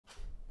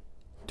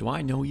Do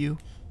I know you?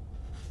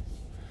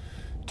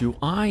 Do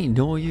I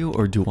know you,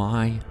 or do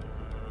I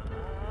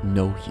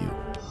know you?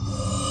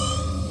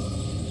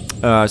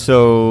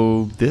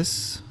 So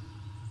this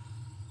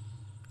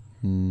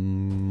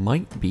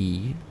might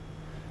be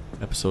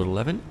episode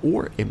 11,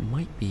 or it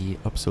might be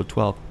episode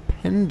 12,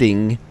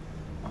 pending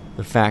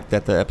the fact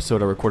that the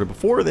episode I recorded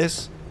before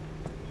this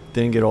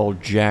didn't get all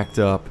jacked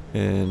up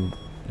and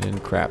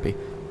crappy.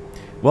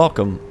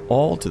 Welcome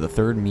all to the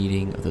third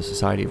meeting of the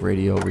Society of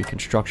Radio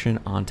Reconstruction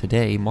on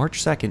today, March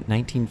 2nd,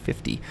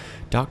 1950.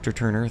 Dr.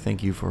 Turner,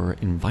 thank you for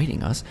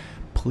inviting us.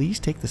 Please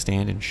take the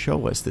stand and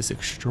show us this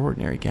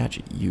extraordinary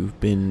gadget. You've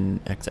been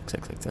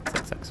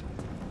XXXXXXX.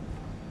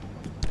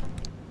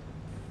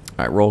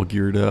 Alright, we're all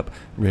geared up,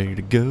 ready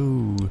to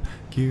go.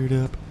 Geared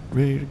up,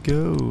 ready to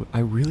go. I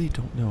really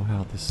don't know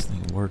how this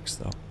thing works,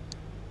 though.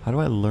 How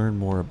do I learn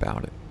more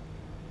about it?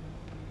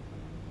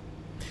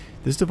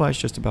 This device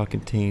just about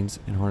contains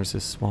and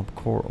harnesses swamp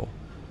coral.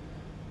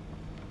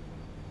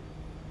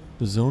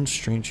 The zone's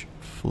strange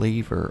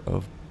flavor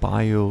of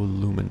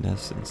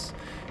bioluminescence.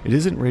 It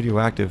isn't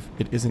radioactive,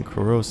 it isn't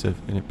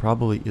corrosive, and it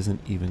probably isn't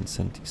even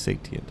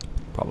sentient.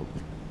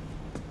 Probably.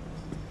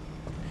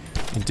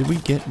 And did we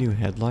get new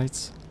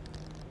headlights?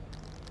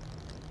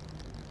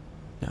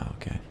 No,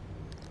 okay.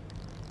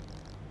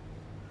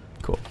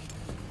 Cool.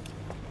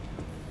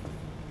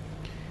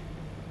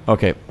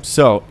 Okay,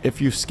 so if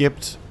you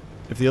skipped...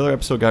 If the other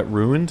episode got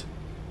ruined,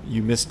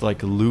 you missed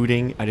like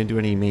looting. I didn't do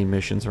any main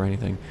missions or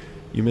anything.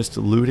 You missed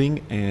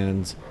looting,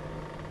 and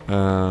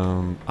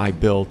I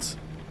built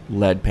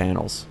LED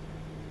panels.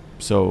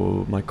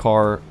 So my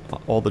car,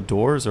 all the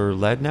doors are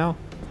LED now.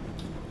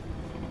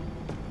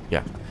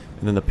 Yeah.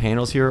 And then the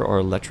panels here are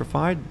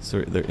electrified,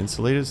 so they're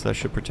insulated, so that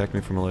should protect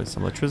me from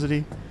some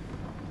electricity.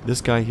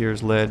 This guy here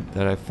is LED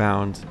that I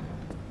found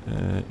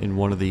in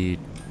one of the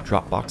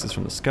drop boxes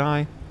from the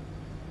sky.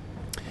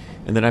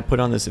 And then I put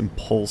on this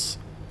impulse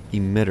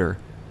emitter.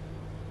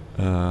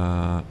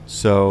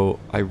 So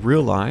I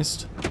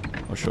realized,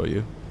 I'll show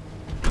you,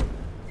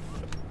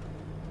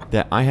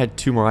 that I had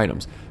 2 more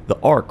items. The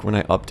arc, when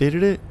I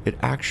updated it, it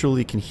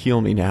actually can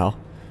heal me now.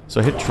 So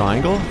I hit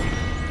triangle,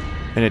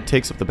 and it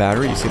takes up the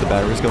battery. You see the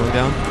batteries going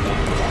down?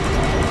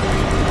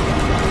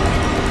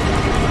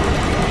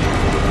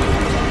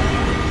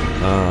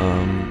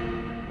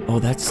 Oh,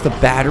 that's the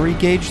battery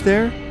gauge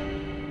there?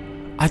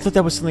 I thought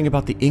that was something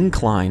about the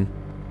incline.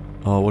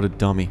 Oh, what a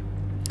dummy.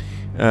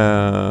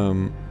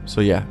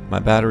 So yeah, my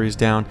battery's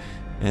down.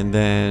 And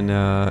then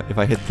if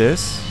I hit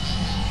this,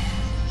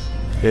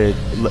 it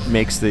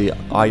makes the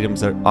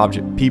items that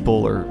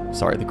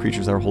the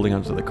creatures that are holding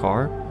onto the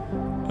car,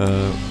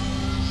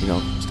 you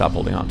know, stop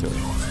holding onto it.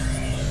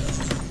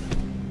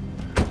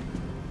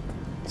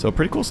 So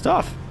pretty cool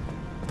stuff.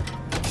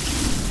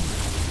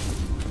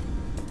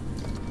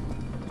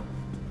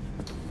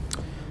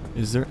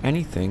 Is there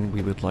anything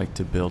we would like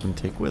to build and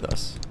take with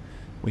us?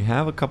 We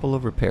have a couple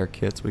of repair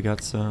kits. We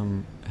got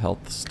some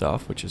health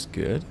stuff, which is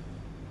good.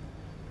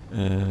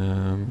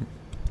 Do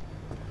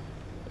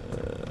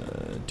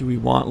we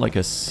want like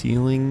a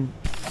ceiling?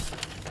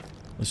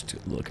 Let's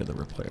look at the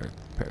repair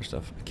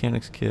stuff.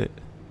 Mechanics kit.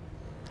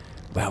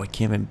 Wow, we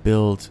can't even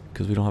build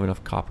because we don't have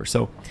enough copper.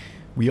 So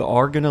we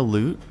are gonna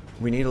loot.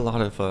 We need a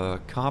lot of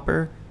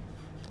copper.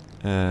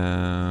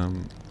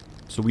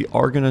 So we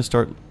are gonna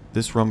start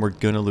this run. We're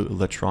gonna loot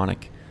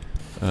electronic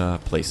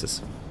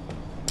places.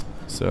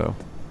 So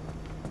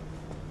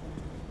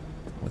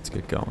let's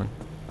get going.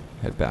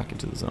 Head back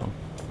into the zone.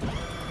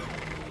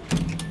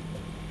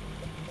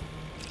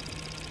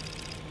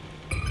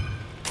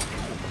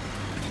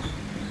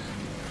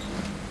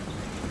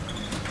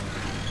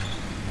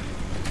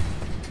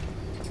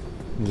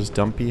 And does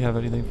Dumpy have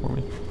anything for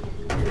me?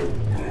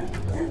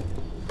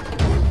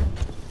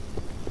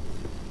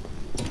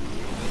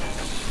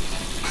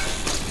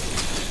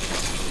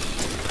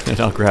 And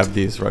I'll grab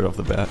these right off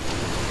the bat.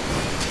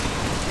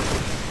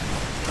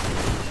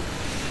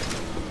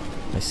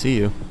 I see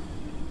you.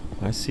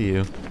 I see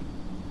you.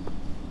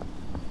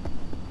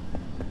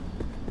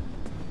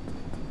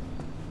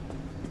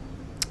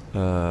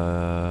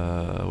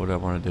 What do I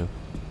want to do?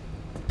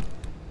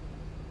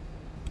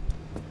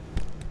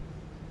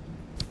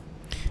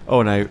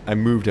 Oh, and I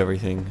moved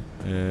everything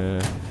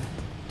to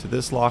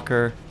this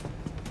locker.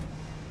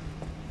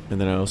 And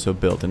then I also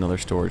built another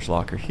storage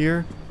locker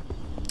here.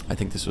 I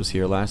think this was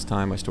here last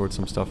time. I stored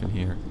some stuff in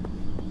here.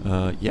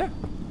 Yeah.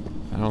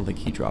 I don't think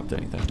he dropped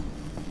anything.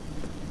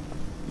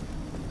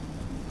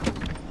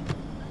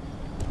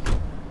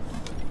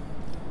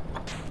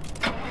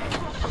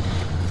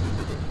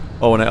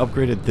 Oh, and I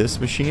upgraded this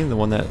machine, the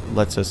one that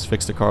lets us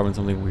fix the car when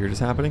something weird is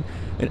happening.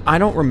 And I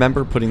don't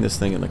remember putting this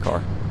thing in the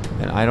car.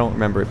 And I don't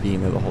remember it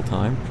being there the whole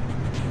time.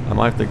 I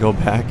might have to go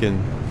back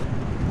and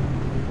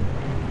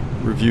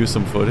review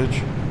some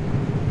footage.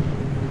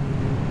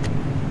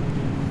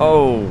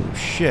 Oh,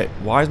 shit.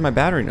 Why is my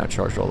battery not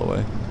charged all the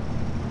way?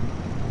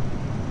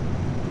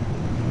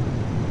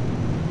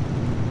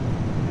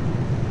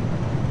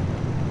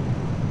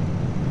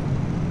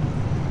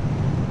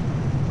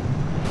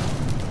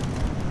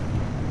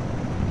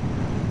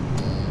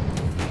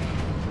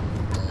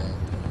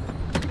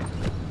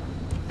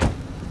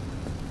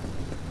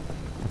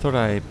 thought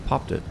I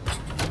popped it.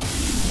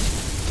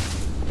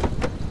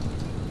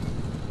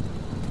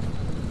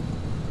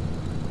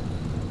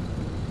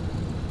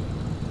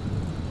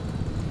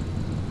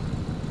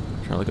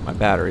 Trying to look at my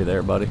battery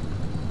there, buddy.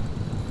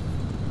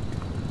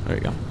 There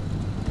you go.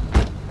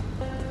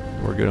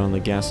 We're good on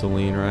the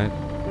gasoline, right?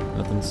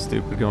 Nothing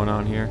stupid going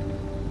on here.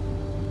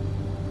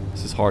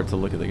 This is hard to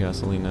look at the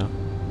gasoline now.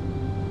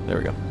 There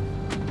we go.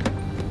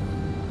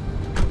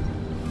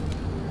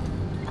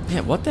 Yeah,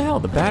 what the hell?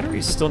 The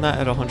battery's still not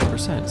at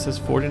 100%. It says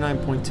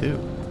 49.2.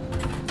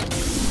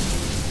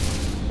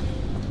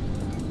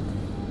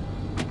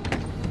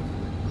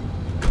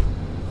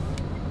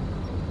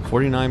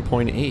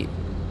 $49.8.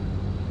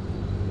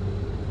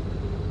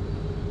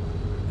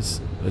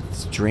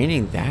 It's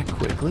draining that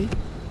quickly?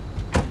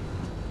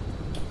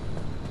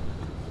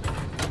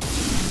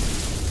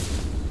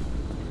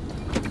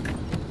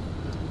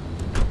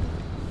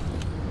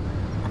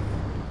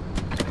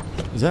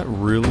 Is that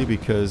really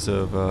because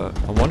of, I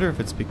wonder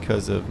if it's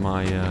because of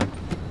my, wait,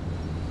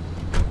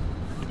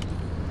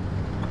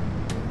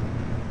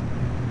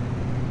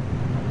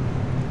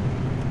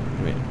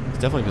 it's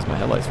definitely because my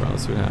headlights are on.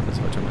 Let's see what happens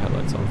if I turn my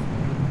headlights off.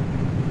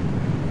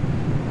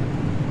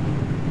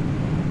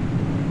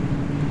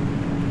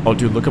 Oh,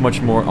 dude, look how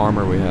much more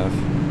armor we have.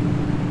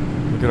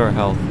 Look at our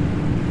health.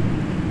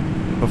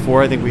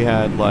 Before, I think we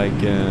had, like,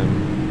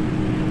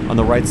 on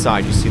the right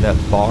side, you see that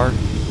bar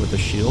with the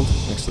shield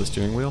next to the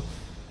steering wheel?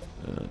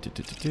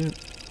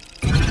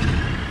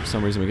 For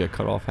some reason we get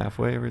cut off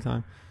halfway every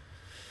time.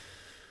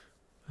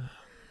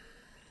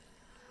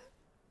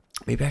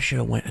 Maybe I should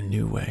have went a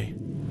new way.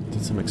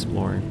 Did some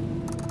exploring.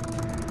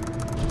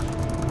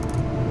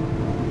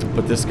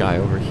 But this guy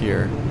over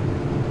here,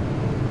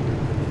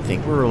 I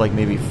think we were like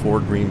maybe 4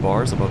 green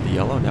bars above the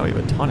yellow. Now we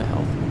have a ton of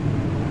health.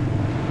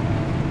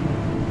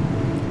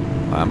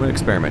 I'm gonna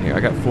experiment here. I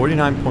got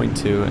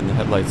 49.2 and the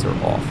headlights are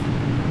off.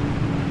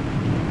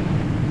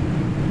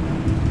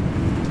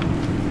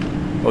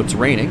 Oh, it's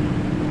raining.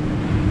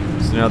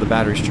 So now the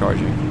battery's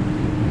charging.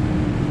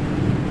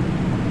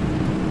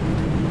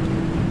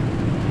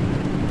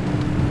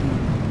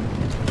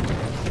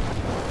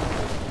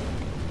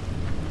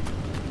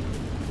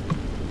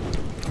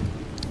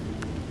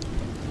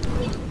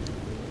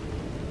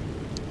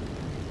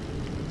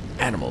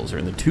 Animals are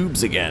in the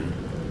tubes again.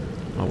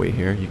 I'll wait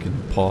here. You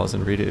can pause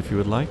and read it if you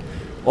would like.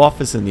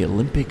 Office in the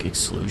Olympic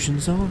Exclusion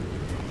Zone?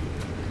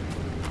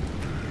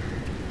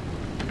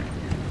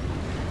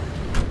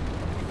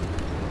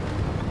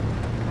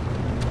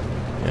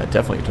 Yeah,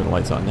 definitely turn the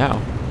lights on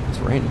now. It's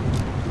raining.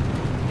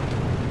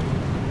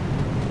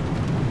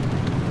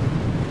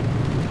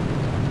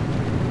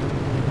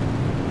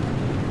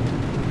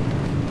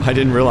 I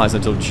didn't realize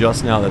until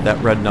just now that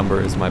that red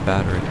number is my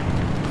battery.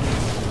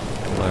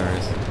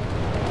 Hilarious.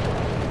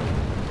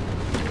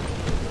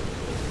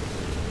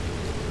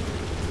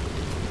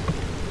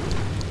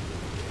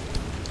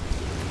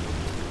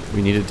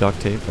 We needed duct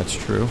tape, that's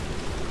true.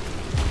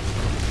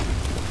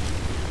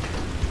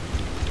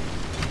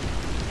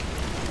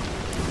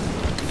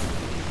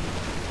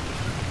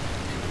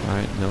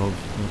 Alright, no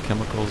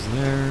chemicals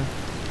there.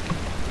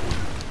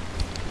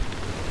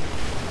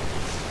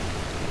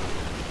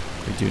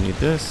 We do need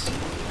this.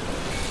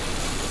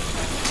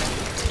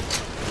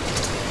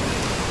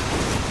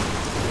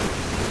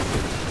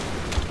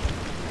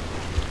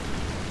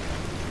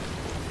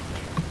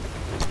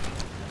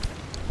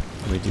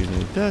 We do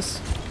need this.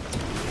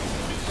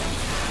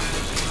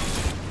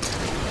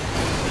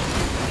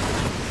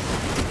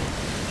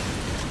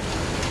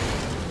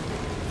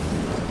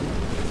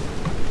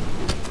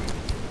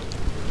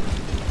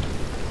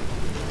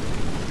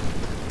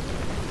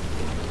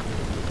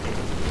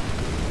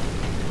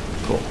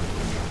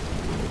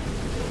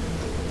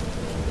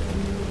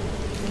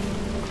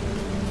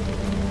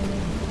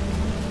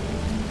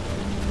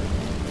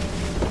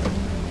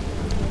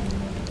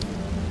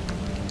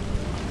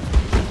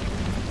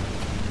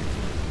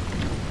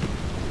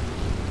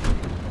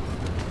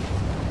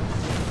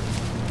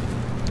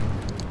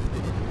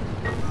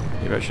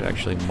 Maybe I should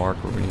actually mark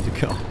where we need to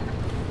go.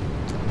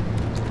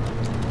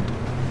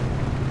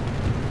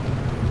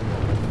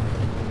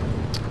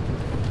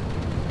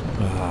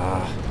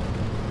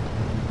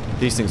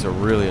 These things are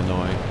really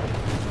annoying.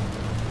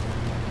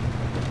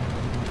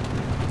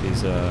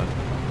 These,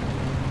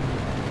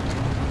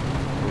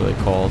 what are they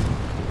called?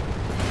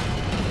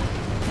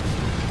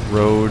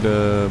 Road,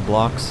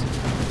 blocks?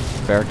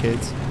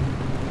 Barricades?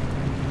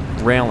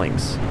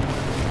 Railings.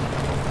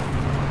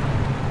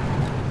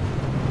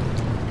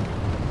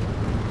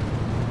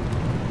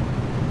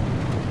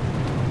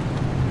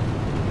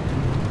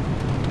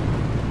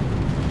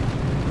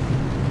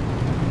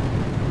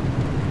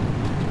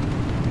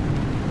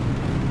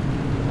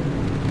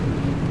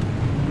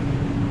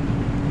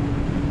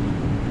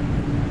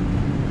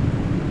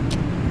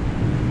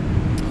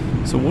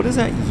 So what is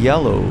that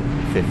yellow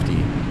 50?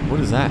 What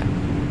is that?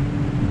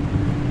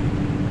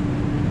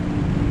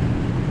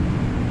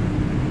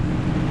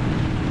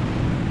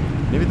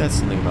 Maybe that's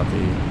something about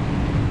the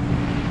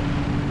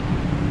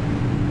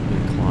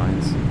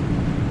inclines.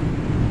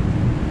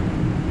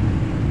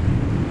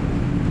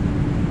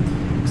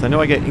 So I know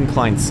I get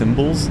incline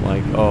symbols,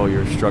 like, oh,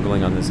 you're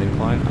struggling on this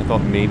incline. I thought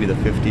maybe the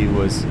 50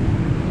 was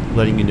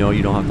letting you know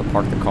you don't have to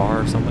park the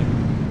car or something.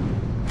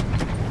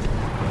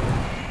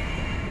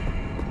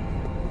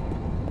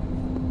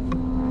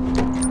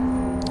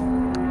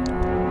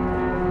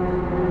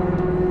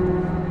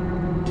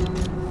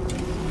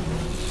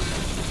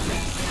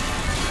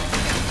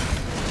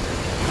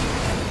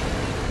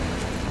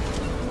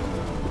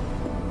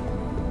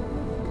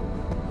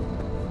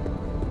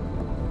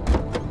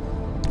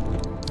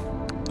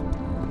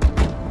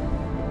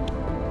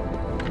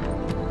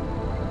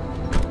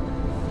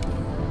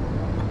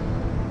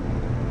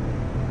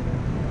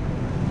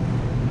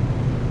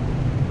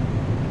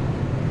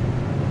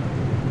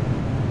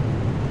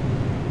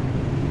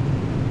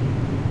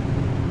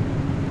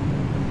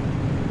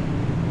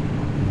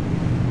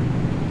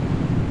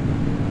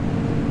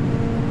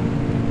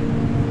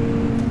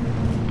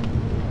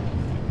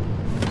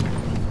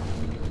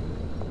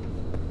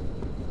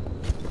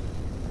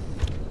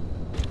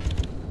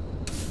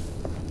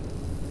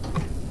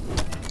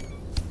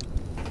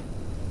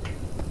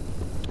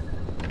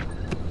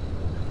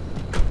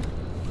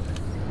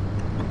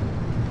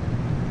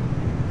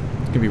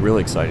 It's gonna be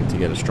really exciting to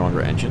get a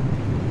stronger engine.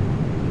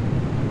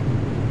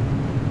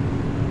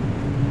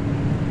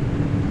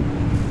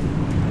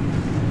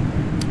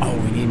 Oh,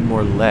 we need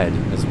more lead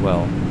as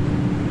well.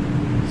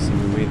 So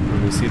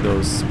when we see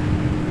those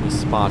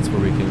spots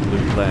where we can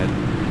loot lead,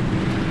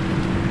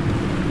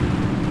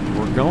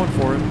 we're going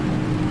for it.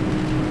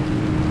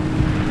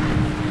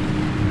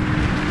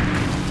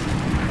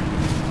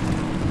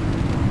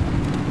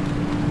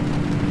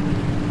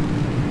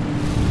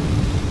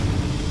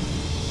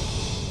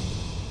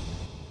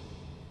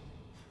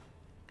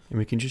 And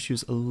we can just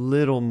use a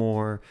little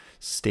more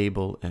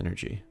stable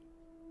energy.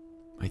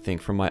 I think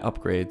from my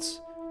upgrades.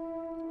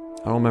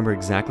 I don't remember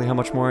exactly how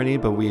much more I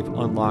need, but we've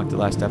unlocked the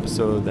last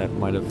episode that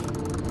might have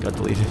got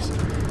deleted.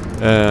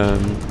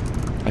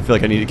 I feel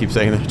like I need to keep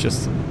saying that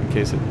just in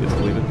case it is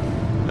deleted.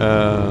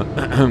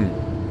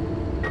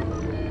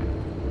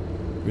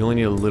 We only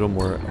need a little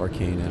more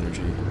arcane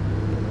energy.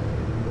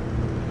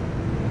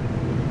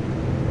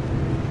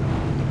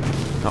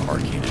 Not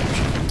arcane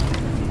energy.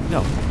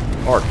 No.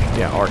 Arc.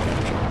 Yeah, arc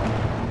energy.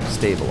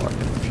 Stable arc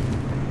energy.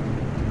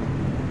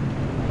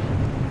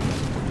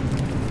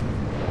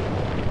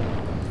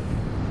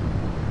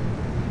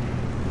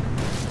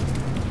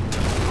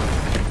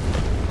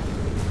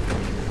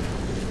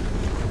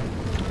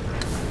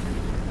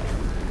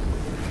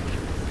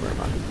 Where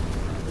am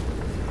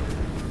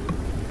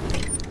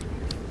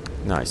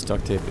I? Nice,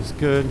 duct tape is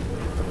good.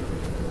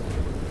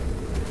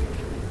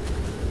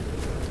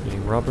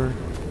 Getting rubber.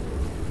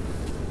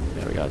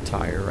 Yeah, we got a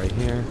tire right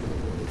here.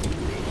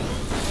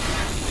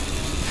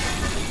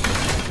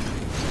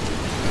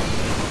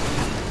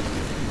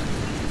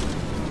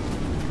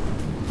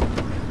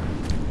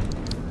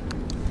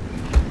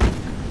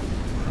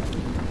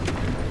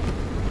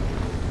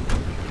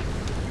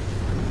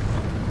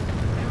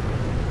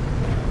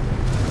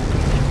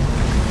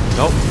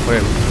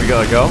 Wait, we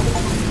gotta go?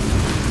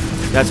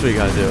 That's what you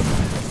gotta do.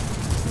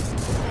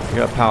 You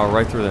gotta power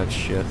right through that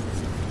shit.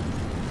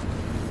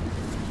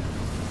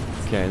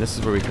 Okay, this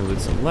is where we can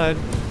loot some lead.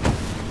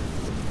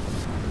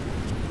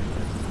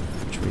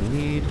 Which we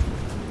need.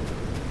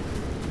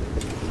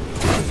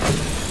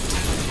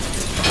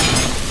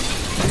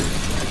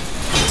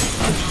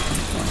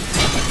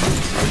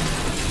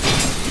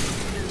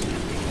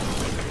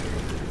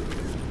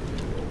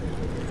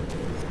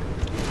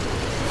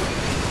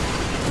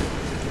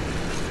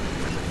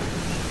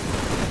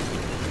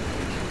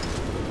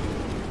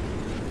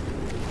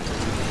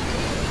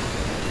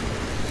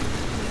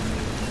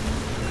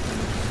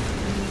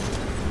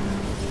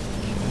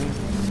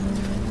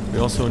 We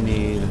also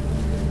need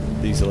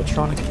these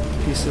electronic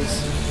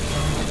pieces.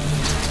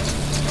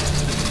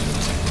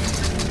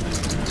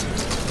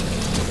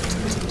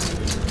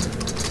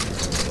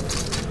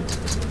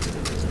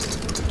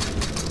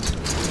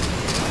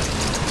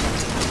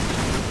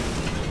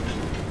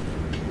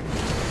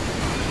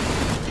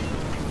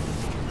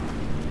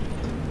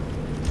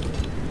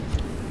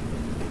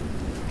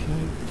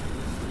 Okay.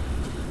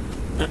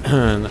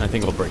 I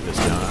think we'll break this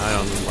down. I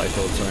don't need light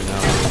bulbs right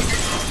now.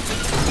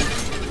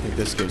 I think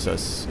this gives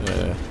us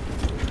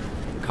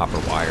copper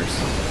wires.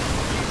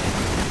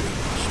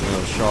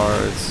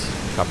 Shards.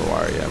 Copper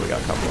wire, yeah, we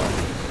got copper wire.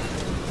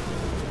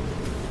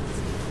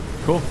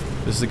 Cool.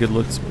 This is a good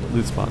loot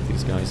spot,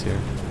 these guys here.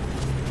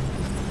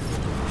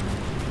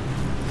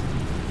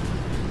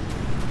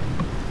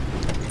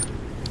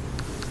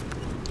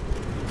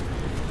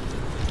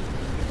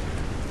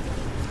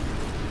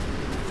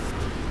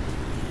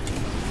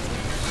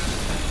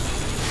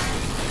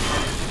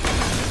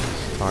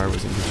 Tire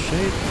was in good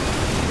shape.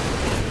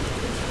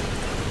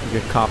 You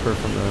get copper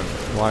from the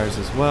wires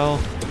as well.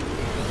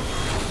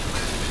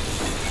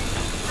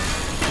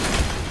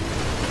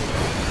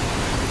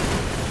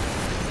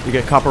 You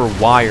get copper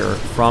wire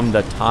from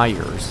the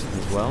tires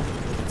as well.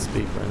 I can't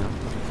speak right now.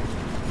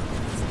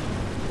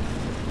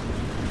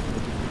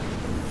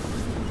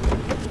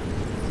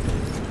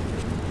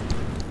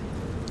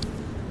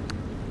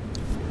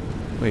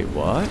 Wait,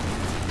 what?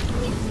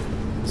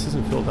 This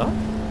isn't filled up?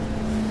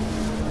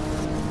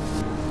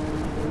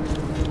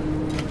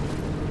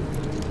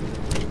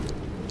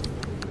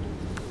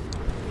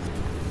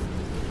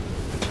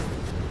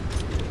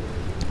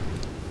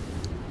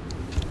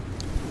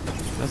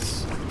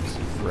 That's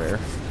rare.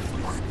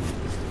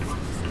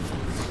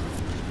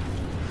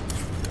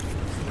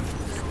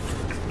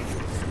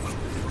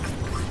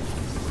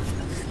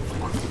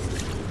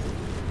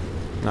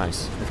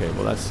 Nice. Okay,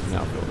 well that's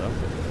now filled up.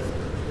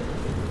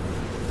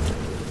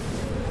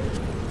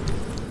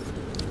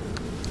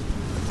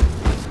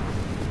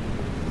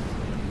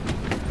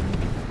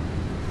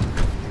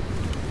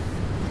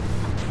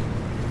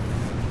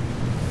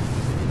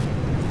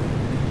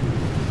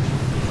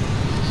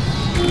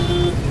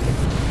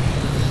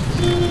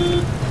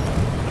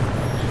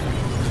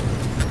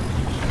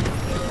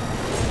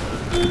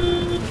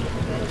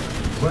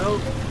 Well,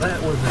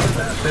 that was a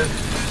disaster.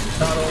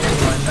 Not only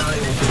am I not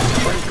able to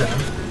replace them,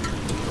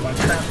 but I'm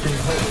trapped in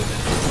hold.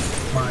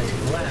 My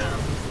lab.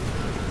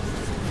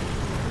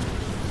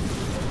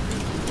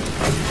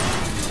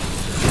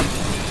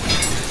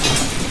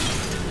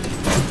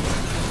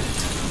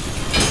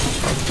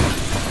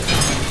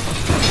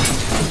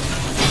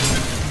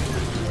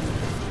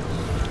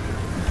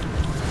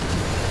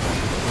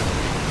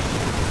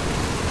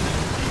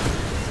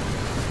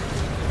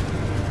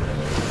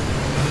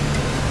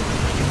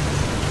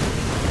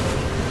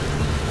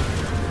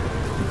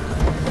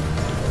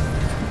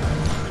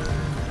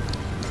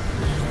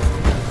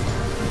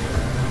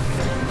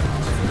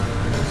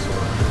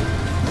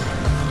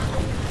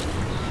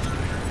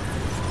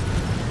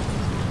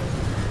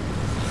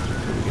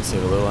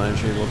 Save a little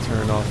energy. We'll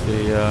turn off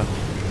the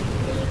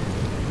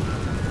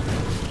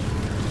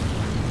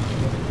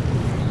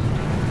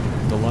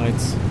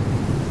lights.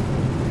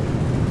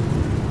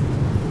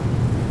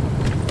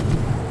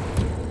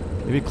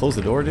 Maybe close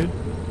the door, dude.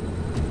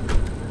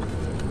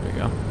 There you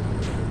go.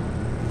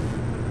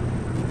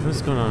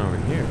 What's going on over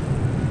here?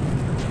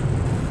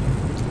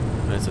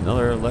 And it's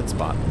another LED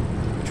spot,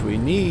 which we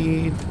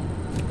need.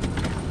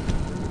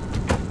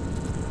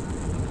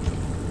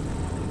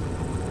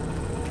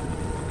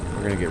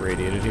 We're gonna get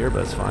radiated here,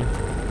 but that's fine.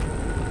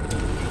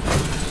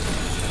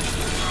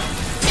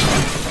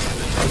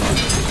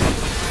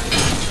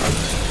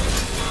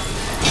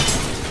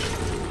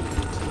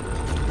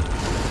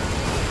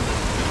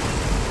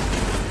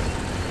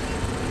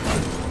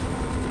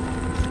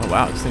 Oh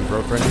wow, this thing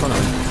broke right in front of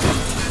me.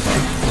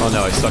 Oh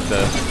no, I sucked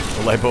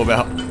the light bulb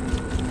out.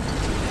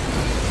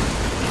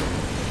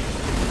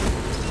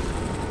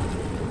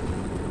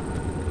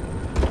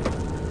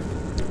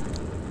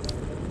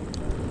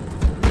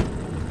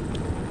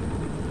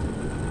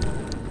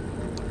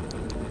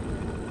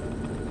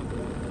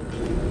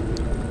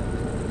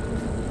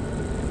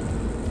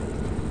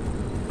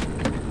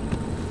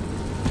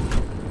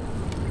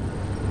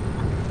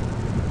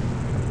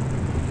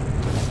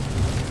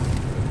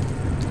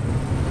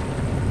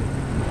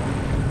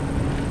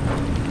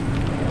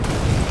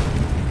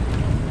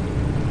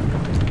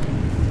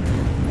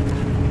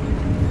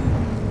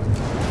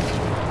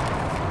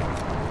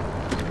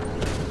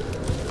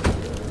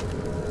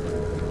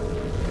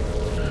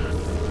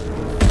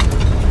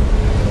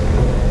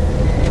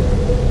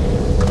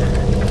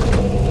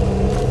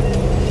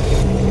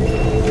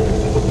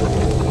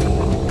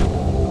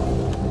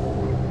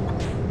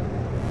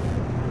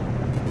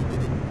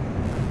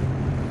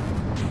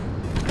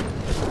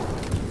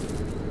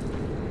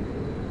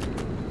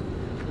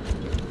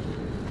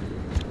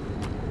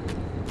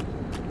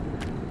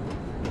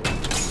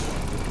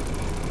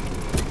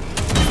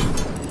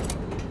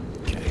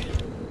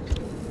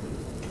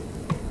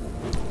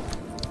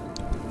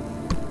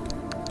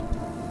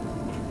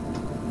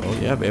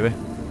 Yeah, baby.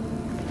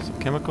 Some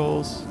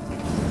chemicals.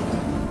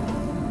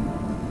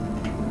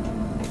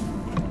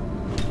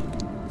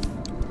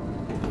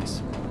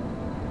 Nice.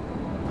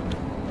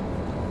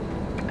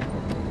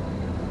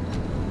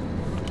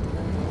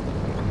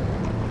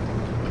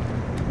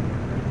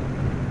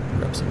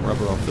 Grab some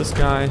rubber off this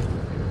guy.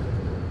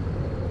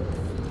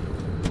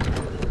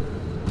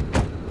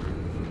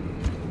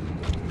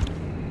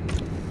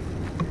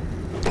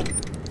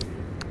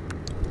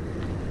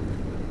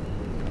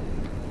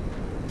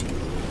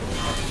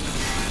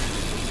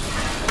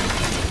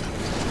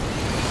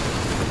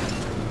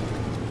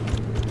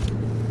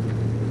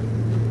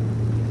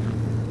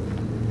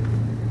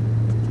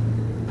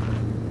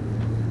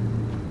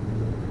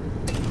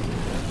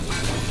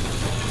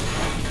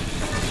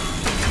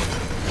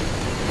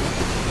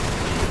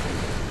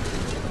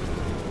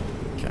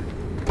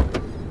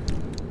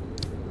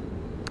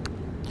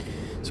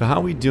 So how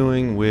are we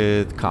doing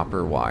with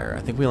copper wire?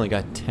 I think we only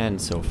got 10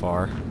 so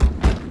far.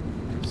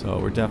 So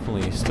we're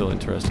definitely still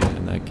interested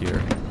in that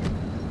gear.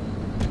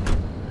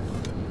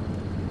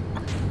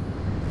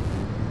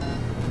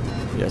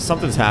 Yeah,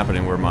 something's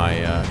happening where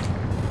my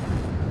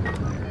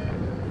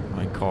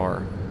my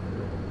car.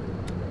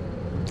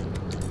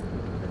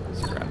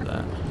 Let's grab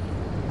that.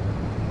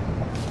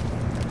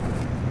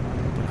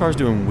 My car's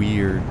doing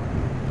weird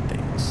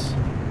things.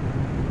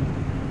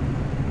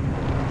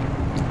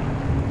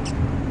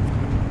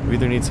 We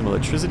either need some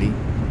electricity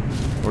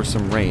or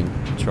some rain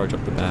to charge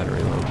up the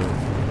battery a little bit.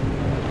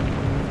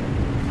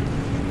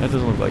 That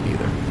doesn't look like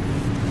either.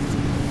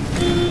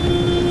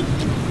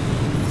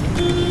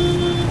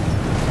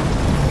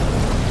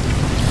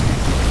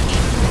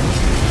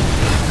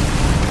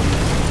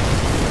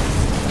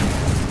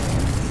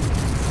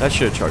 That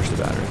should have charged the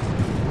battery.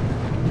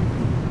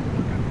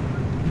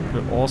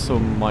 But it also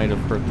might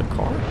have hurt the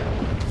car.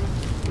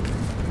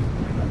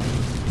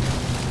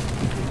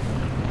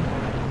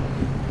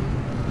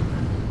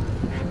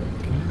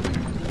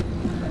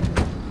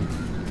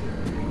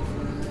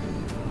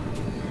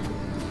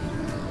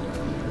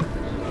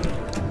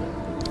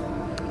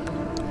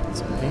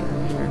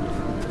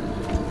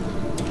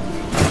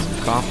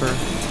 Copper.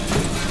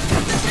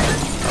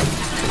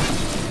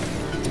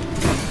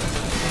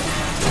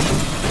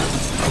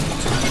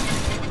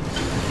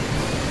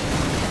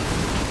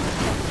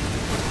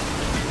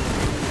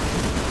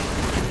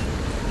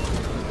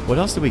 What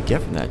else did we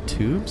get from that?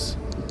 Tubes?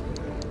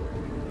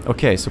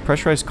 Okay, so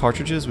pressurized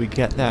cartridges, we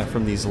get that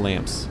from these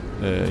lamps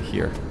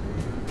here.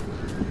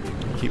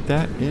 Keep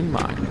that in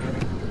mind.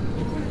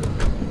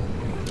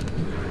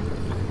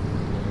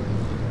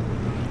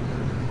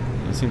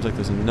 It seems like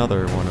there's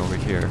another one over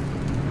here.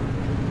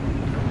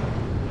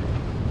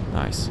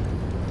 Nice.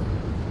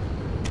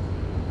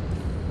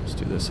 Let's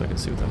do this so I can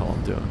see what the hell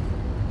I'm doing.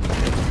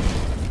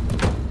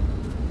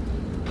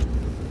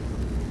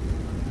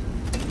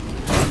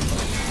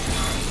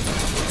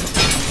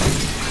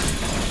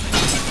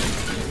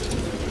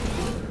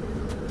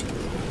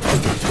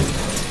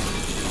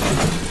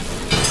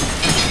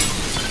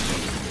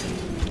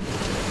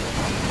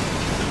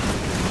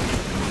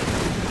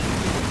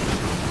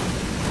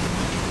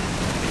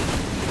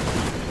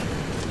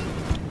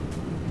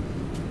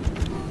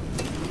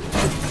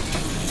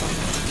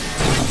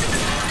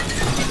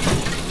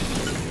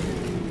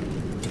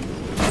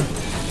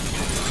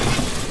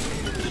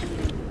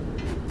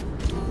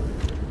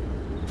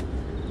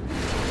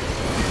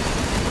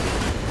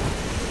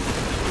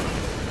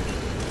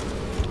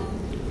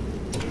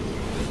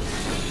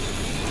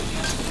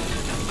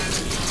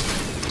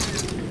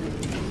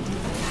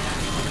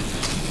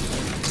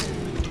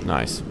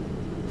 Nice.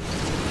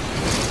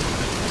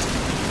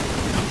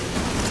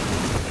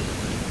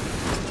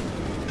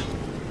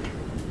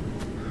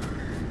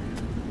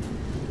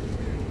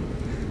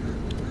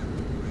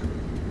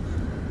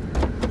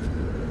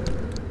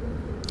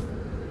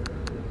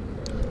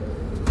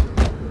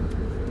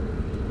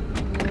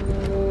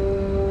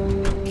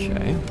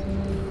 Okay.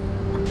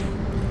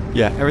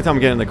 Yeah, every time I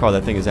get in the car,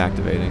 that thing is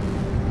activating.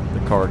 The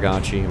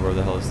Karagachi, whatever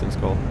the hell this thing's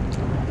called.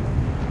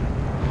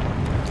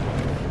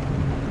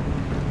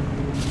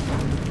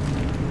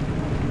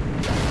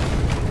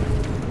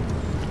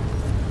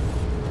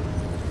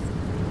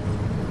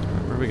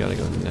 We gotta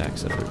go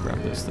next after we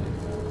grab this thing.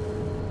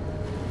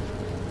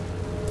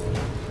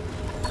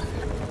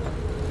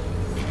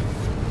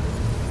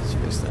 Let's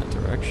face that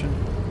direction.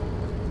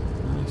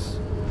 Nice.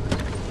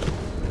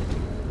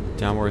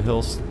 Downward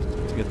hills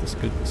to get this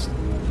good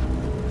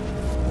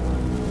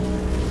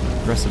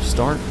aggressive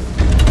start.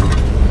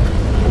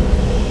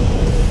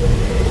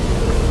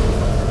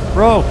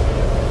 Bro!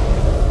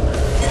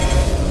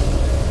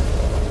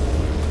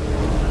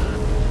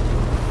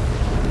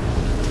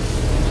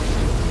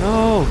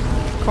 No!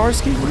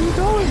 Karski, where are you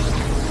going?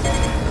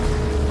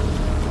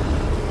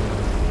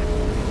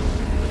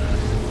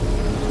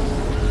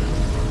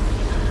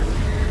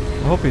 I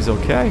hope he's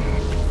okay.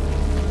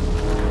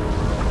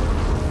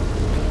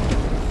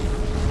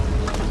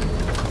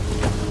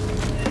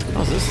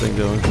 How's this thing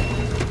doing?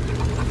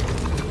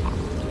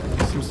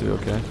 Seems to be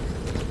okay.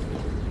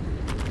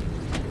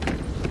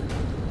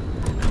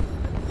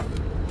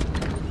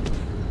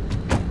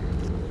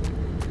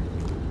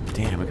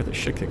 Damn, I got the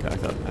shit kicked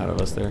out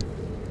of us there.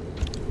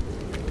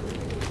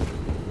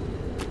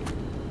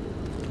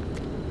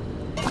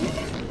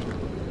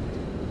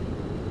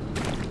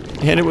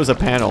 And it was a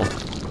panel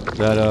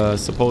that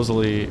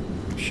supposedly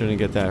shouldn't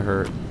get that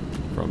hurt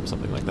from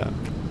something like that.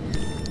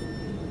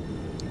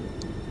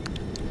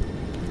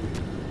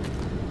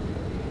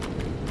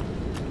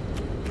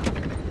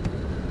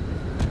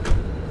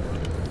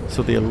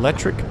 So the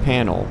electric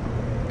panel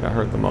got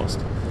hurt the most.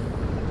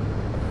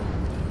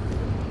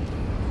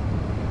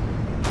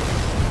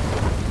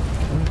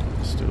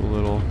 Let's do a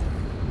little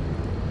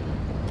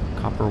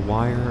copper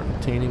wire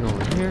obtaining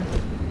over here.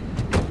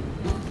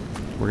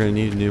 We're gonna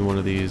need a new one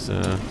of these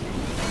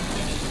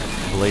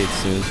blades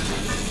soon.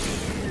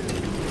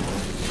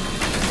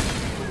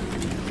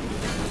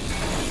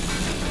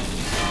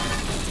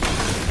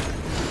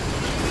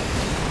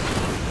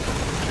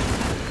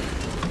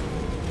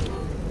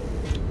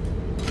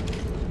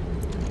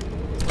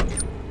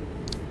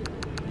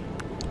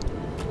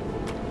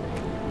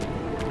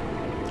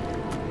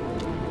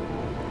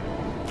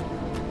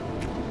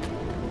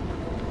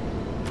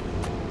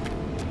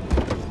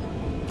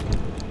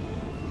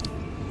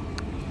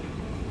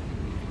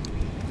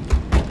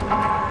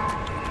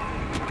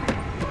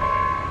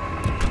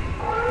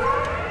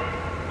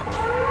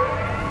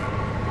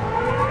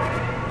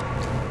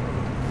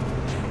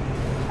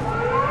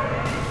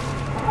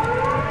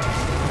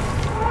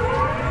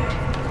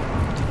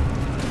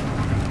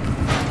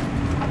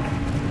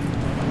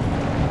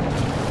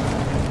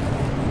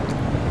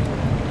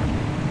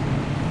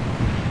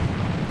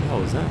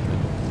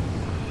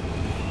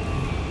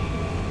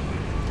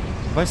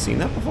 Have I seen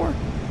that before?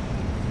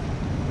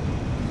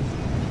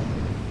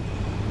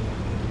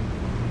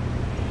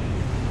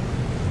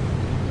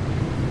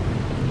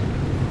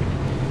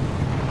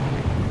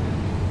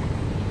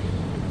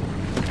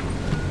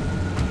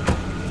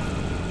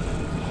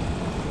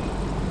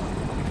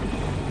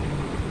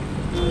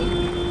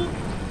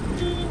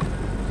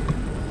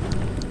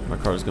 My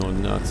car's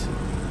going nuts.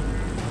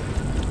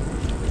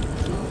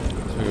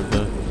 So we have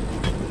the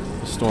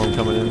storm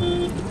coming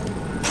in.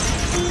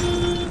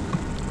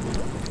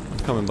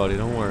 It's coming, buddy,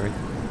 don't worry.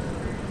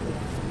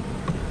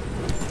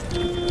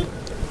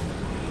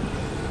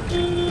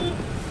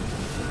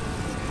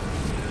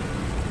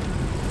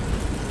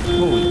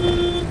 Holy,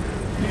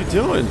 what are you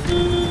doing?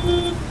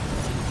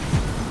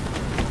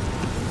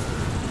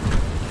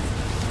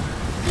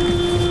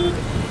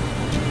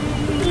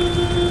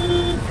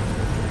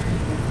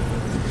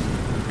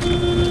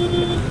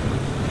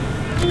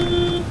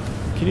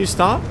 Can you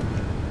stop?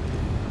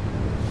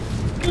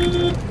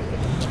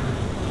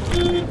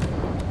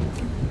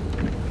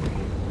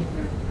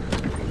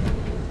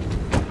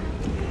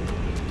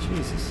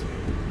 Jesus.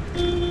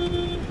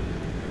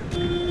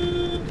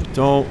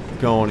 Don't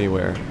go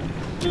anywhere.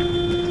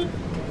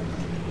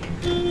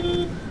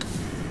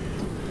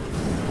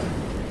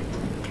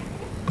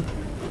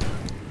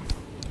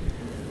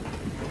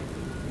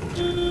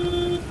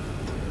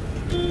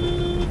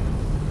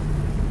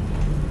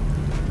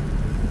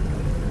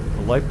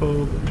 The light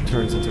bulb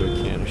turns into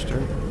a canister.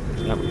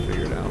 That we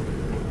figured out.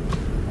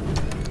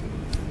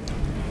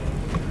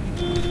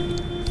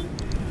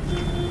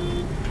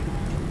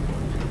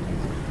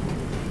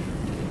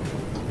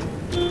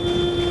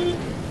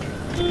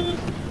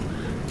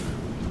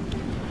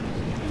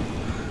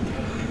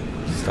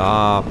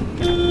 Stop.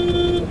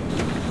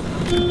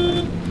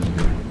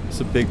 It's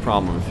a big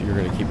problem if you're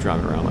going to keep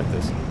driving around like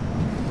this.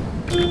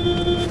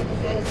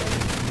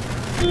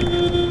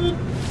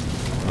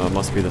 It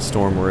must be the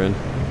storm we're in.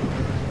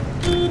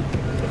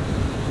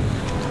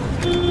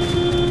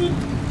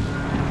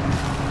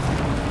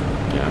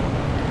 Yeah.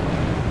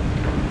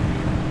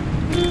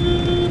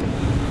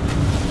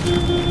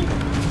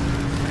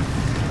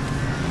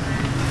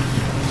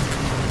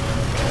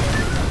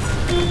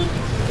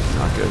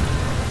 Not good.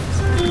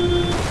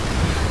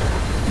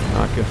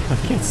 Not good. I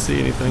can't see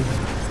anything.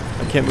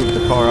 I can't move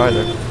the car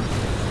either.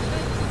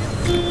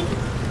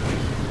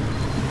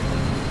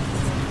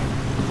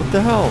 What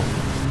the hell?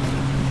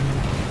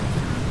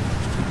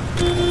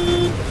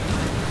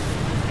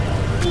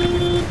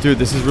 Dude,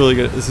 this is really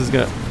good. This is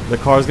gonna... The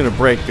car's gonna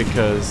break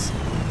because...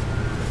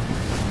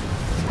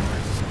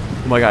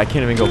 Oh my god, I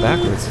can't even go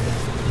backwards.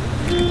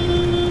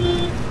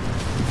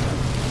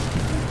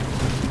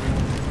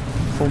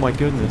 Oh my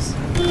goodness.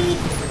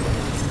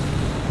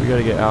 We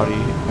gotta get out of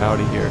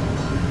here.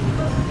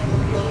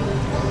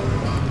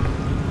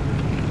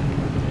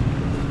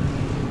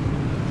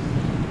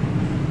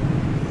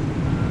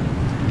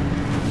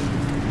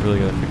 Really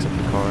gotta fix up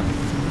the car.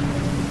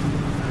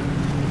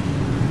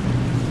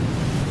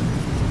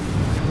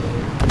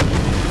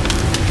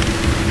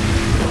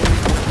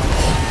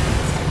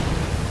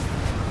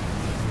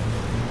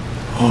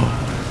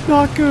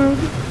 Not good.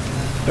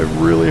 It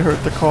really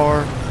hurt the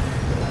car.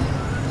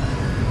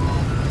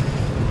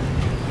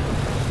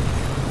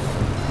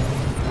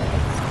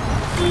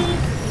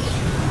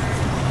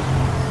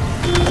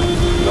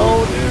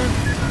 No, dude.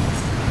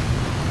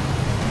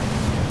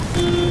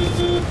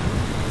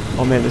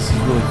 Oh man, this is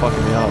really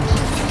fucking me up.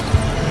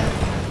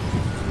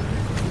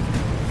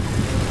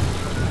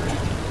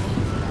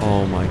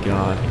 Oh my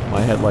god,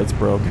 my headlights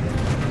broke.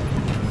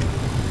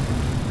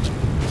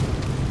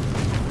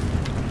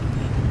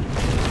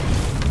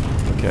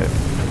 Okay.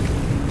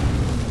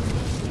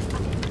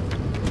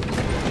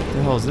 What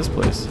the hell is this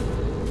place?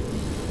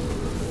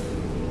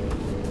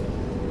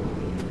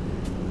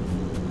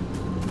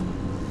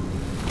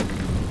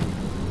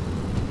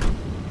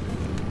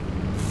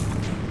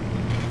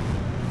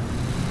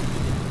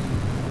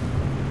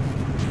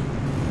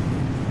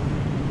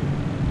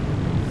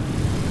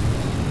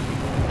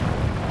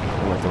 I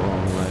went the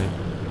wrong way.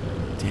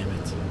 Damn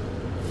it.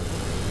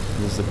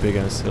 This is a big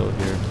ass hill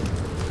here.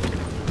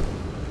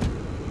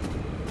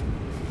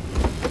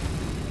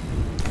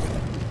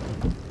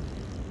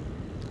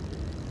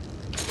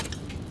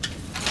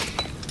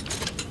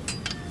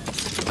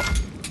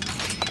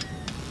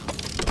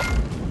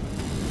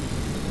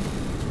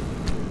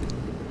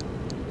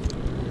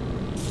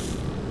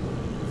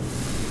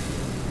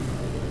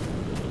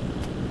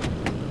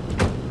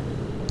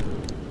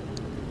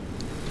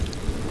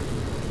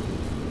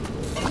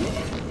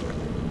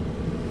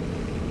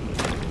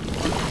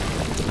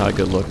 Not a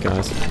good look,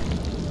 guys.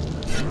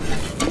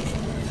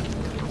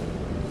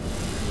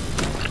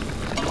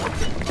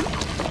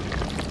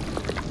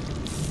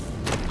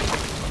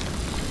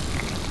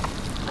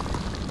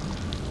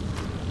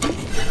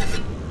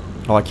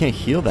 Oh, I can't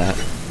heal that.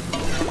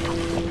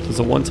 It's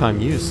a one-time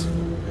use.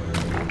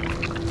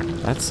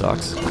 That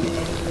sucks.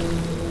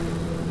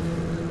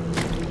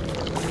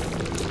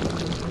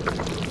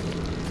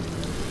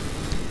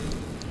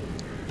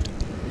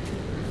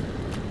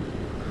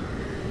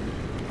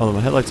 Oh, my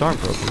headlights aren't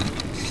broken.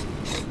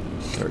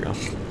 There we go.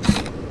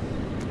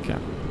 Okay.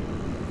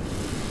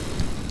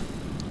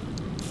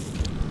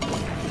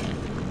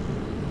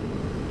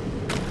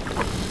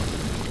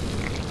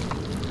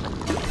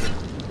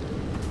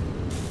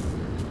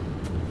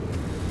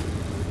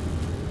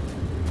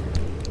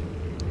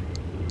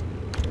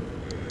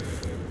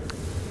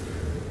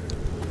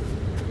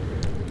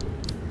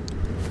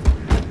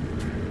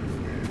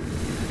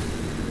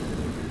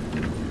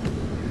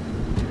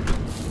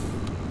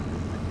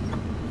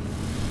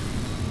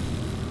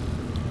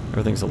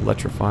 Everything's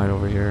electrified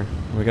over here.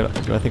 I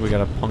think we got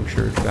a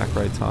punctured back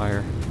right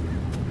tire.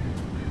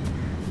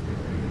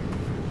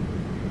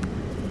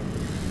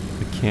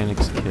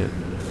 Mechanics kit.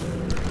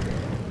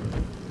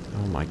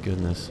 Oh my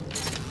goodness.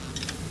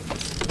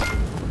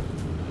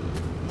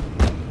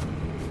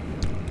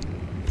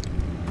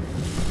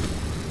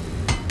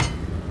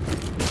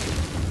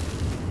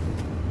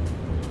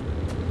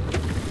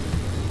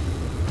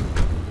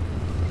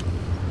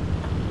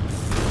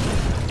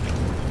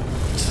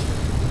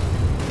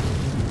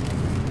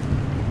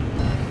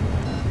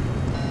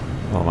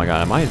 Oh my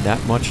god, am I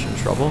that much in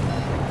trouble? Did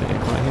I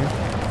come out here?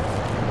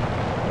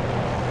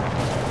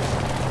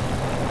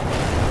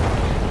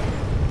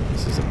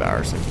 This is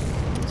embarrassing,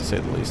 to say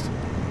the least.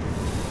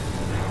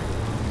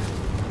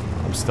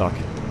 I'm stuck.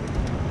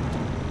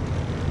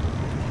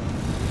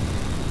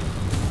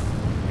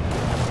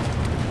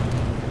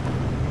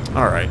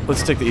 Alright,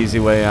 let's take the easy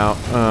way out.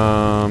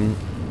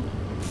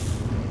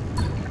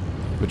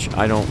 Which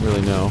I don't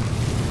really know.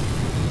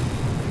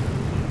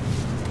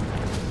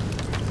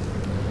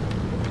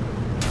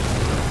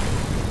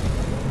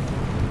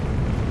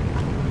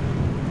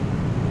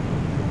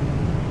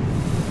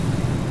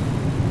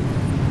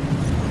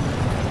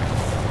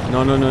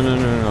 No,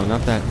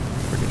 not that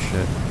freaking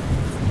shit.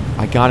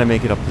 I gotta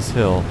make it up this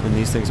hill, and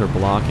these things are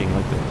blocking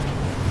like the...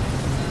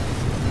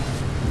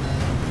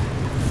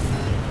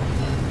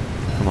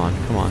 Come on,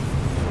 come on.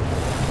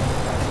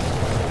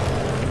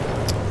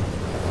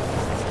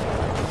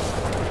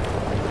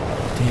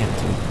 Damn,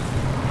 dude.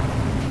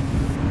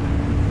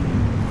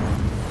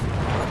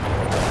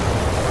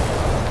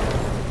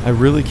 I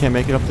really can't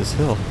make it up this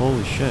hill.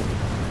 Holy shit.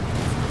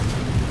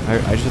 I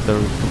just have to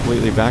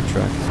completely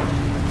backtrack.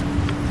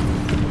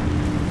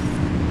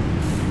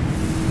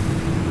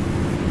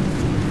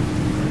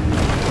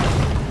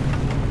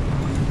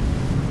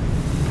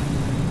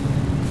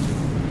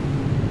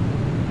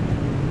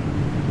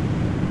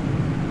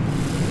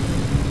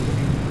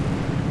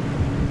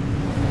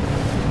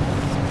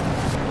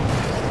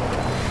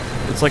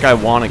 It's like I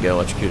want to get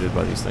electrocuted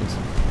by these things.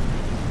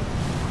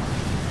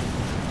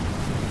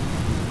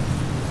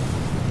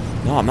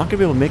 No, I'm not going to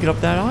be able to make it up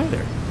that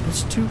either.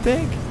 It's too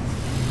big.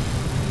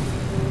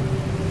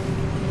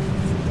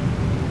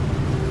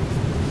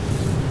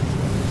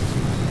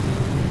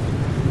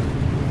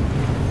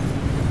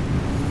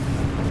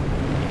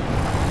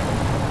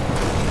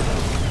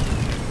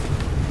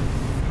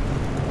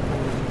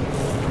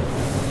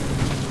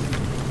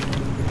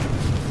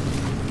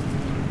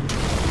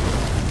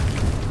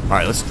 All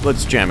right,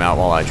 let's jam out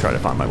while I try to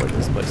find my way to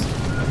this place.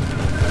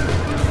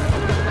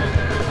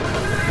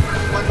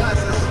 My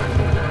glasses,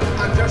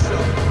 I'm dressed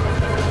up.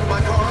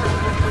 My car,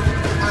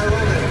 I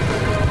rolled it.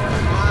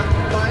 My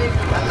bike,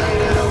 I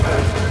laid it over.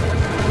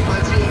 My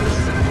jeans,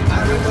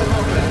 I ripped them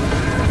open.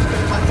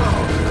 My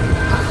phone,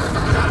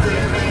 I dropped it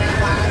in the air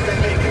by the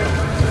maker.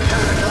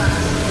 Counter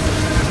glass,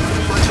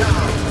 my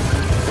job,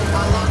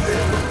 I lost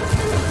it.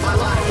 My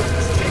life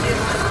is taken.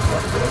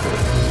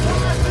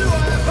 Why do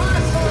I buy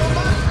so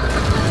much?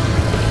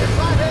 If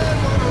I had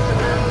one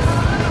around,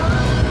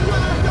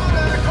 I'm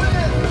gonna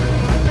quit.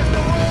 If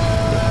the world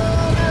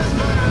is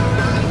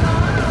burning,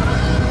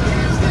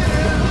 keep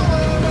standing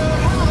over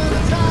all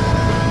the time.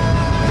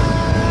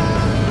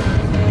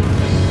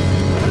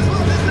 This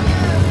love is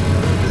dead,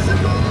 this is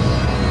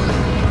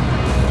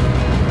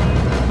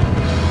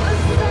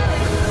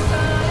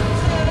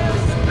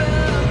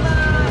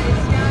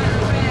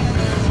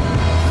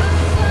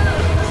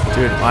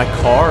Dude, my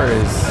car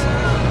is...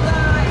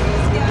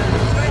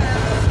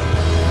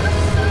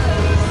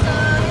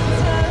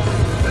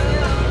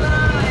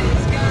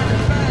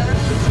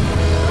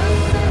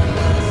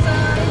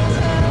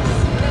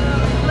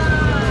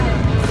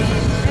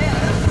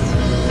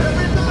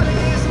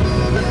 everybody's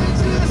moving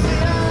to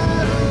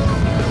Seattle.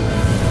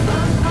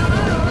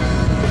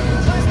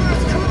 Place where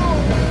it's cool,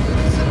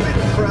 it's a bit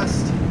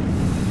depressed.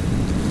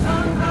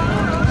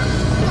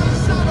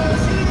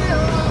 Summer's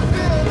here, I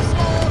feel the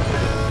smoke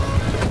now.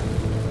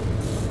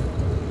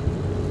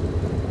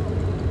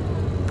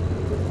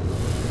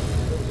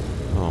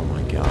 Oh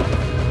my god.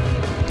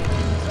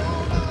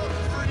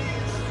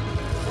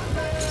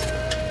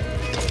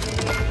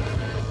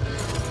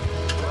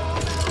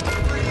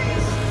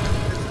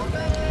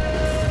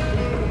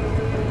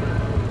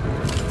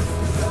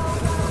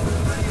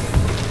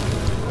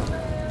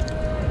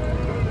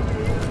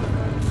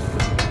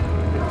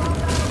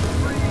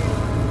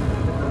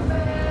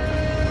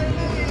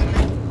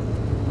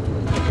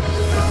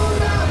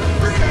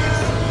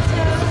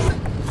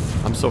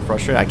 I'm so frustrated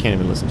frustrated. I can't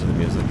even listen to the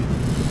music.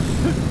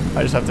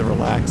 I just have to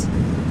relax.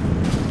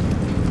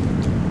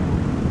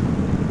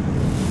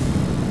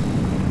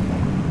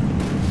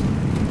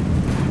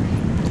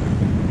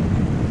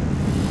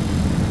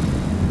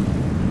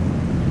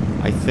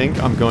 I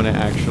think I'm going to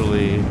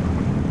actually...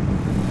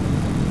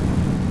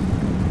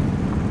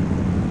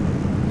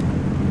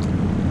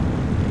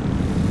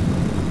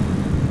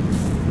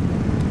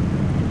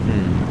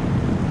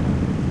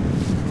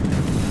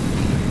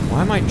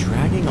 Why am I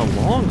dragging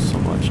along so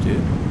much,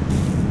 dude?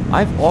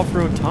 I have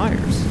off-road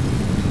tires.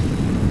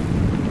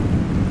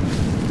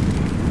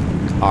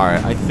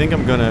 Alright, I think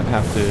I'm gonna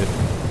have to...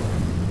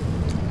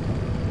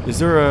 Is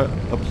there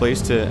a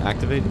place to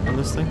activate on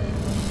this thing?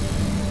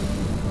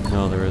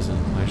 No, there isn't.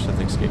 I just have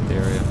to escape the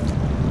area.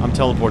 I'm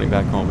teleporting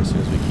back home as soon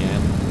as we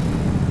can.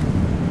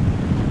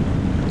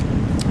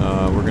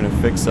 We're gonna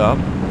fix up.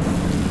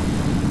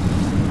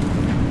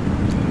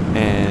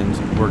 And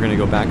we're gonna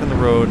go back on the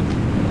road.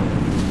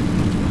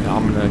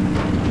 I'm gonna,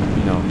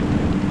 you know,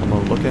 I'm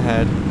gonna look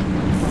ahead.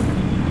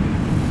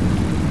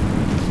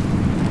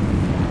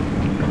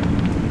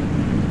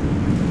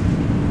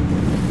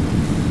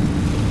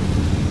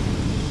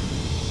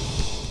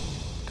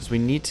 Because we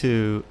need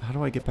to, how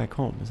do I get back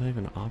home? Is that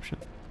even an option?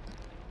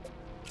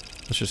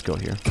 Let's just go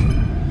here. I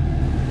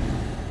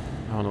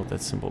don't know what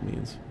that symbol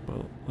means,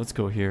 but let's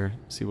go here,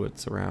 see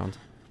what's around.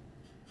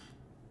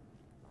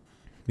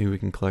 Maybe we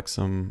can collect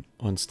some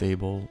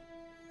unstable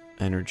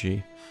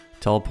energy.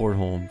 Teleport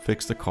home,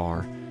 fix the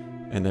car,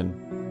 and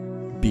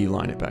then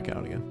beeline it back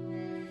out again.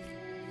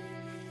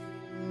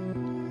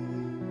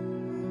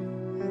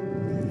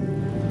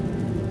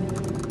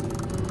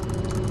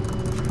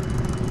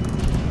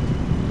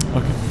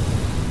 Okay.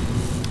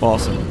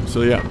 Awesome.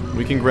 So yeah,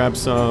 we can grab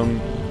some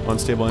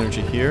unstable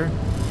energy here.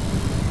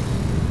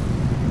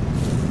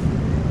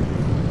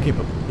 Okay,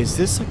 but is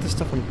this like the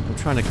stuff I'm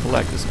trying to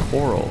collect? This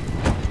coral?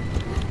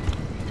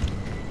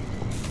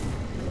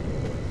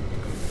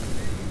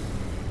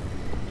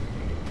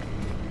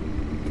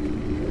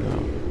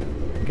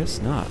 I guess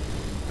not.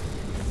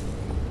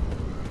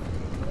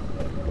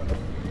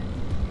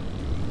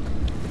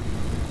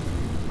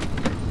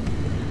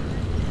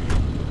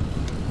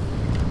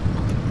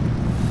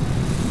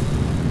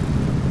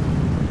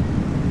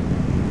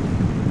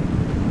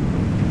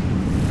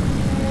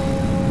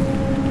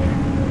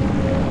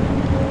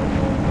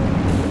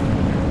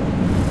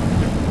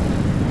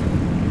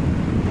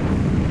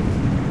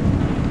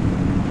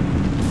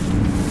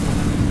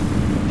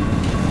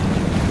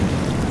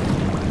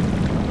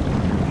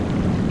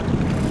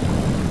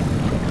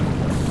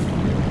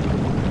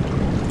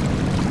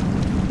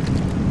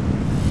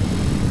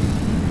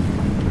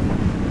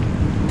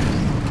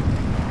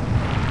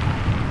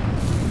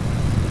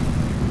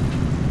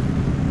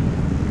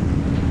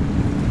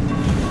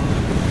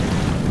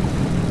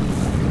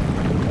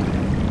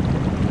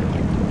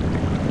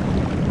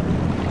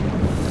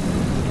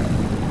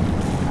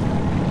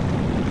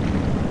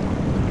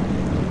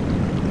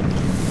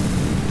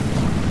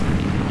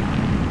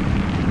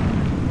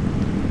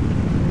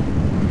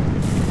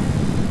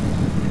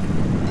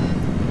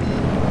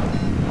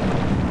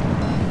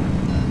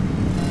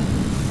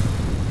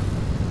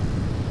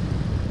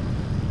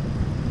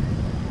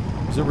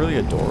 Is there really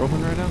a door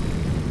open right now?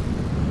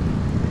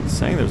 It's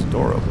saying there's a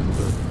door open,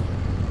 but...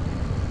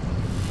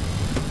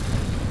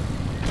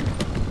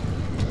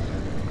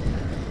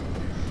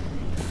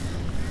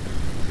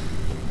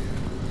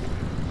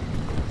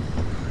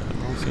 I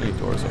don't see any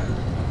doors open.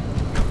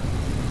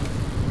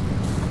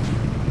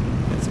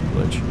 It's a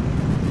glitch.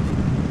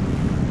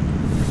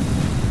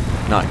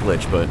 Not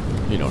glitch, but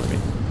you know what I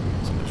mean.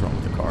 Something's wrong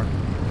with the car.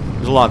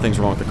 There's a lot of things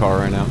wrong with the car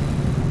right now.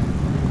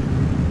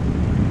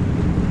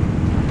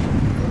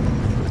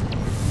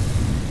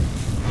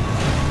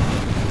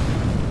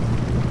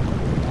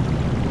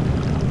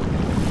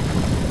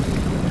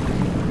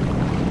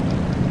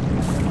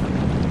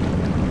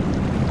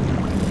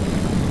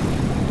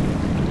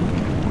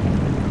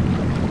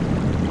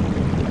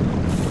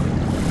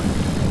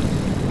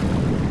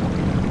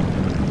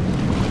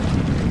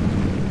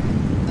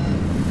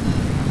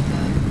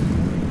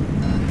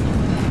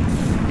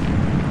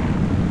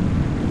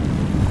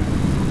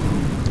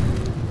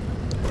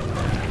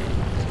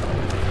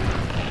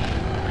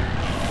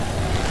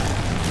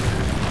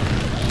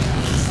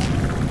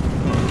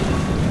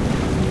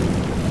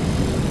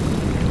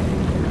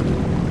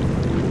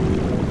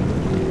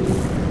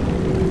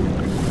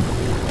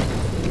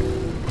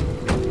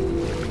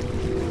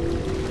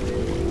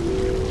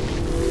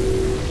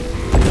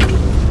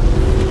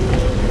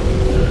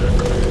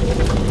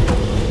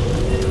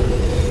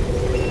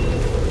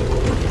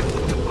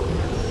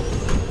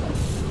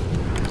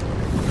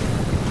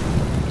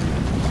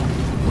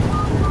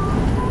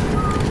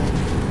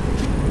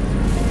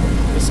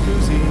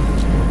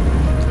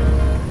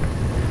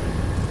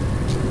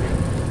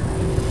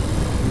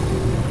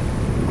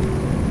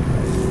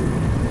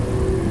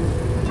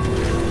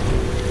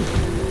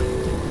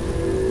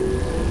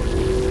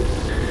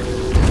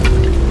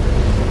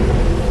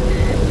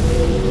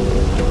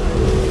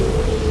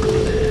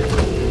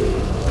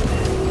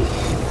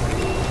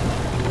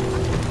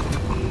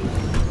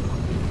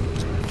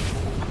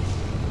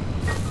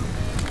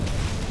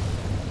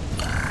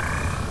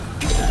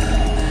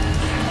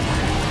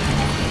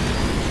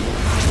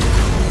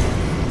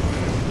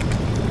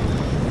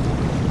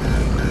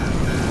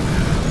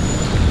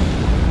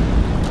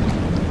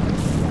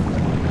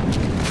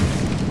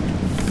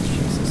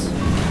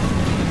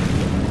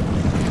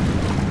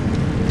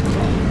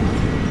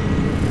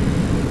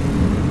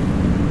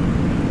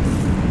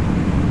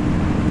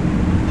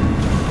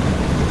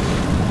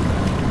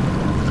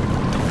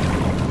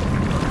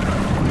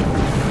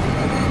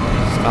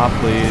 Stop,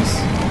 please.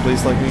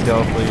 Please let me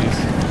go, please.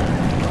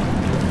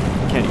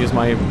 Can't use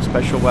my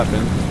special weapon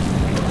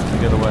to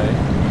get away.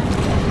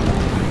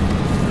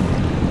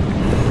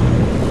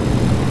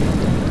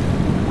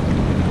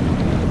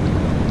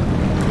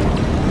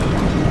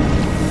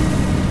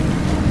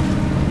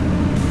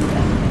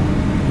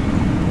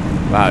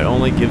 Wow, it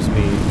only gives me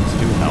 2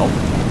 health.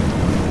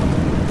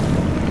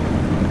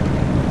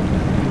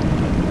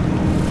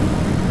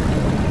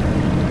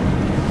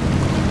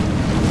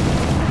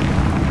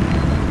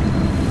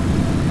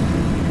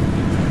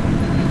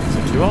 Is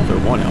it 2 health or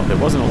 1 health? It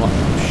wasn't a lot.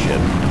 Oh, shit.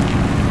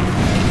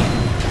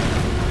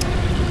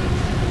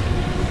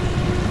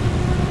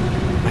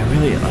 I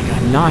really, like,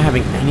 I'm not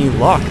having any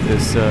luck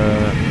this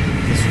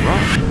run.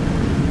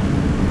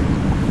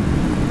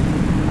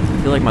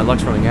 I feel like my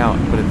luck's running out,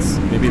 but it's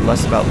maybe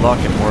less about luck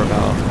and more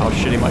about how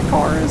shitty my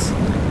car is.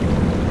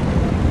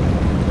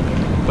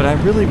 But I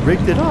really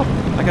rigged it up.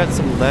 I got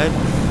some lead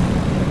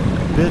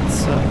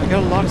bits. I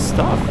got a lot of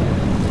stuff.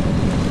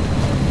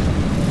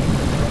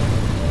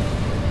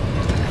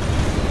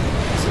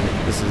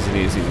 This is an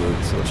easy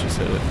loot, so let's just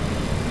hit it.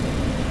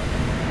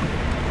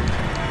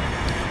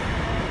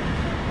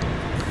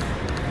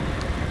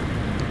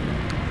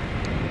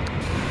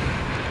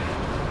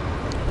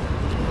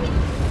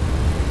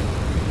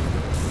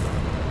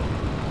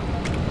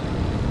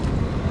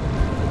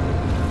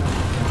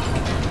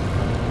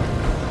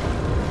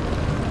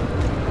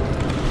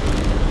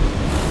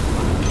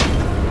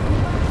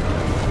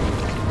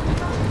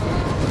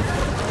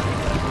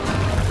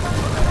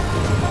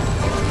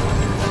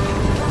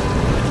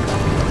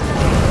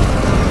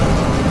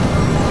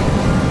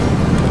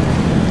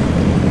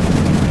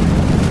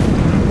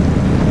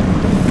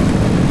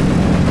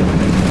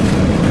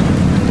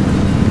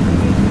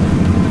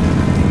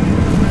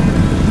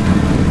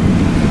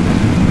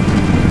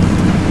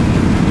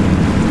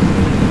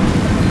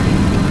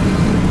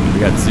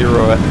 Got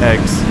 0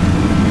 eggs.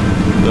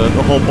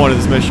 The whole point of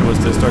this mission was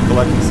to start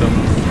collecting some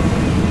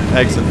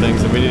eggs and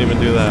things, and we didn't even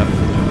do that.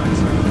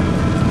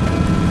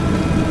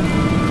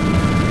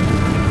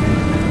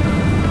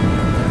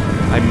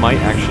 I might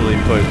actually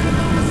put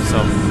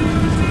some,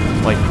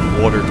 like,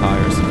 water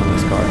tires on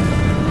this car.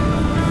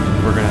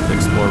 We're gonna have to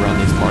explore around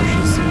these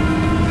marshes.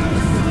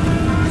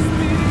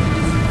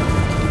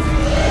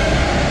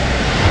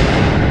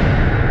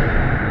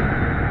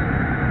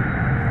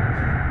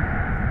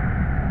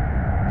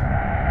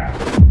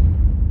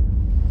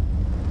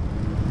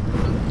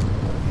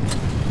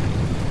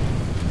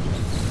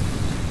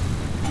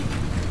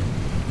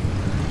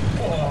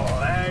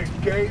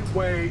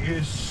 Gateway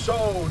is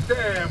so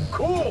damn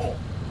cool.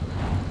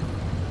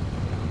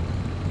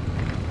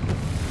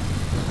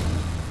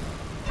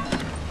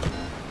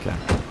 Okay.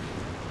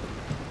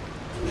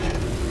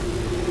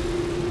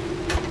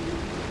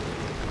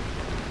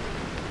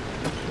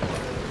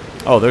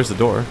 Oh, there's the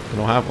door. I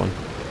don't have one.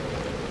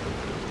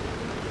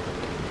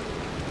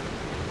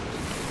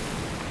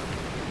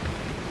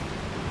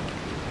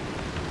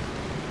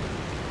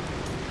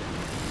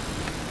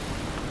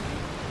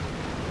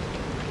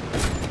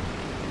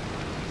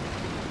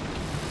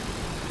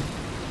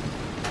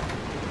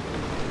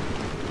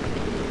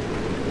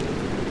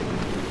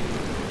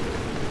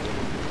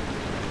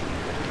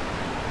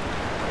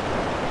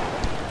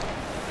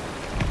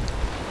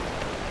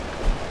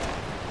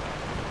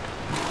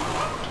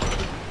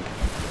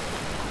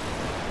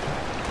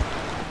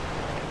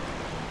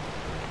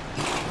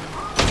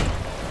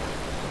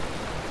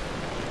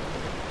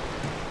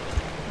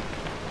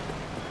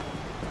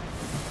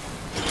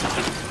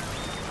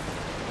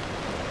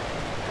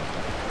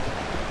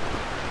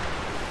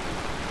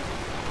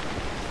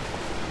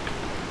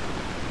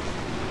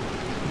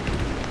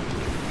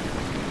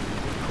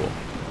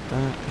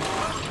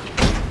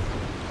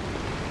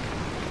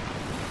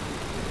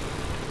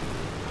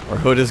 Our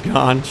hood is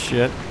gone.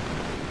 Shit.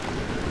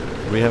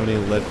 Do we have any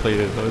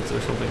lead-plated hoods or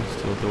something?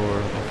 Steel door,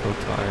 off-road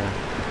tire.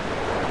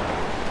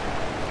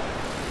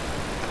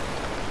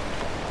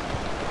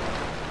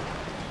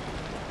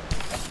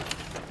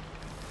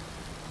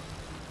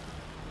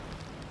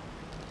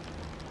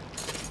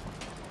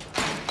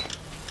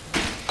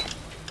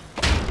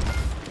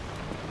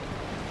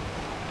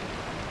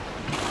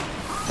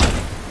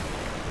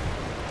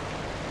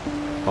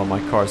 Oh, my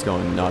car's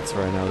going nuts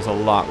right now. There's a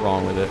lot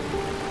wrong with it.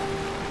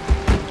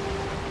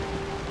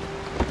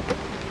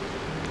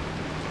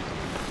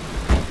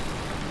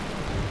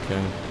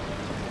 Okay.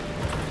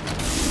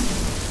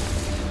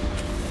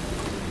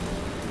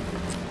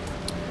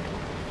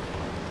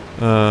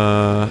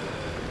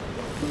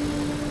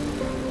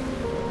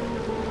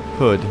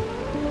 Hood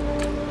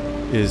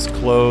is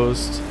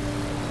closed.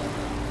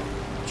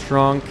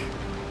 Trunk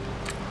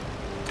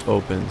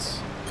opens.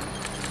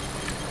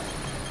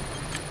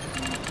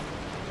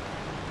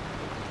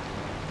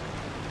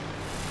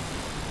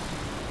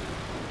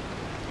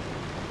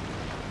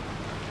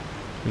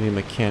 We need a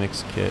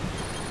mechanic's kit,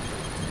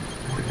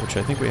 which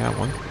I think we have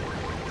one.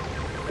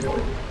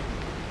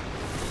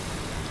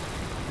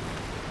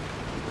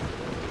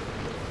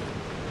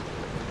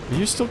 Are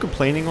you still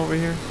complaining over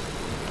here?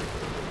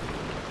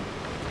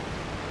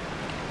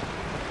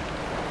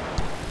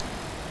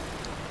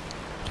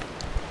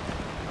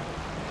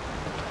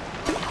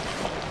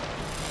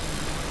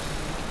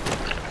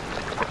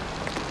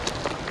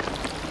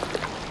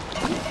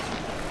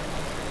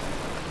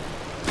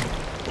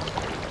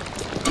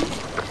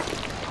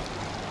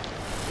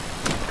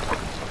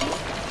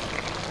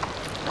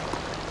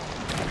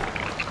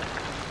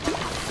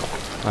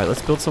 Alright,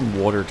 let's build some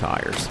water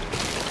tires.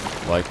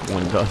 Like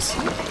one does.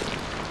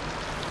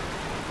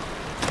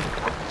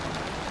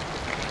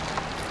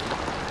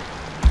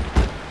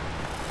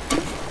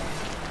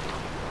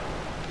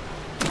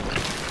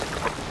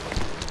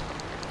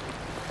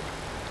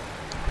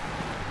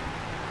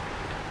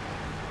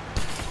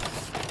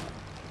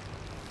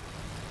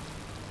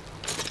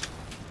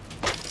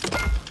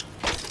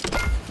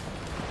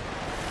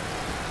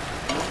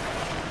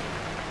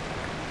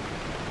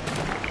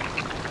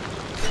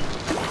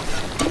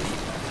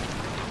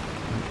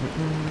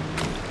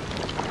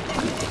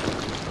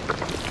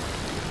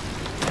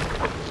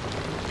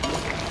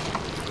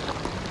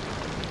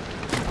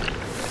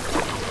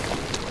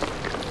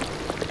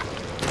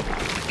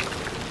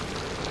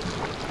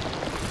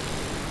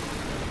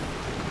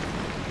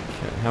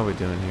 How are we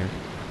doing here?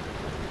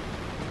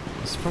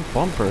 This front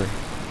bumper.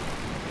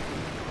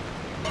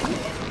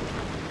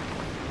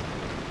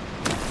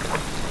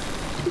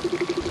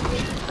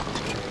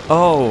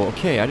 Oh,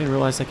 okay. I didn't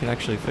realize I could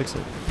actually fix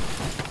it.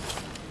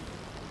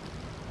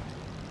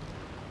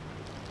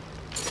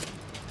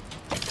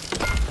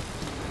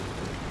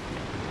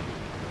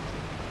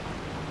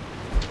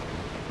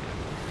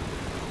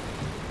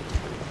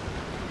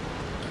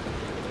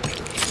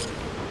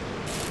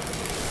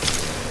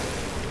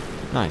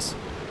 Nice.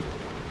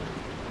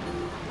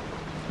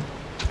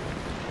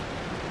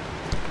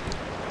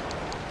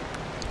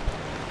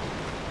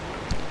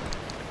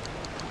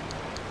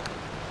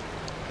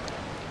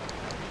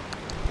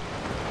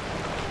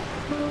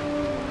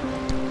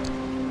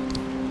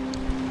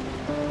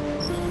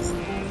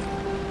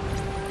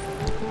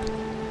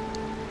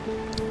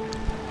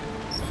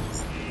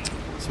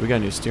 So we got a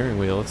new steering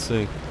wheel. Let's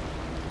see. Of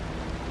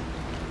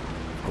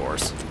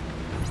course.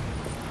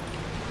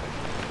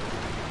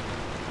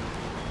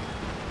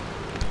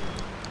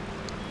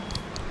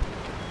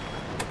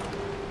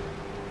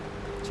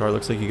 Sorry,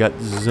 looks like you got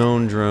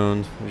zone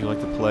droned. Would you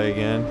like to play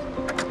again?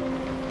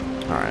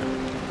 Alright.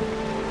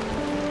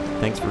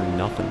 Thanks for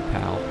nothing,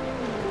 pal.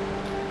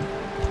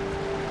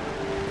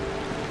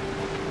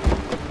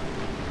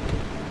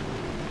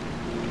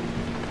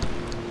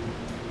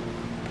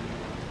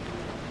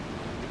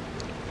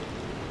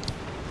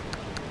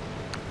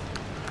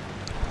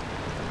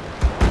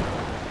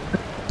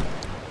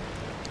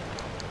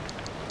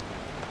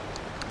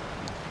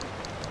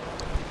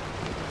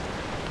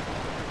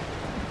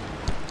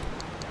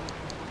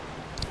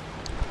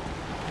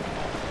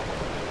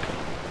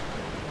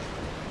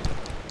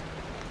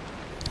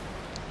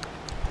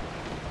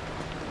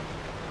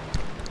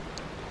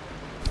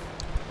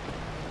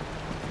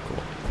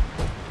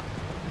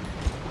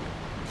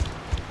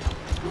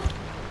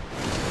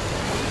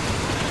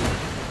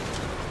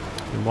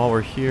 And while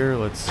we're here,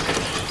 let's...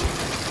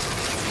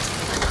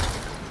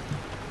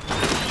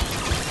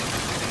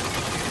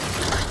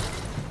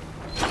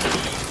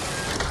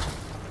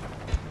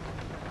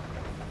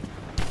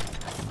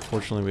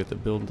 Unfortunately, we have to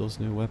build those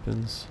new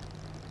weapons.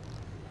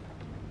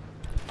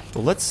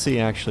 Well, let's see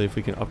actually if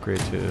we can upgrade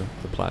to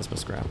the plasma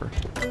scrapper.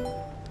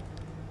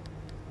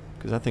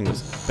 Because that thing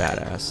was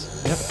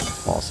badass. Yep,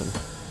 awesome.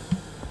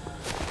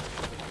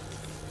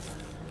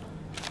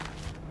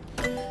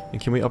 And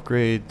can we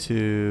upgrade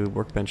to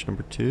workbench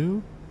number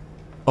 2?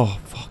 Oh,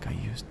 fuck, I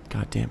used...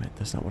 God damn it,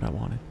 that's not what I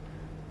wanted.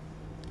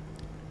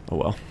 Oh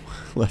well,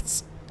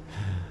 let's...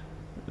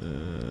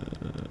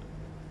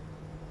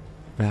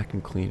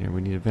 vacuum cleaner,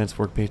 we need advanced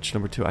workbench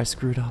number 2. I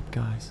screwed up,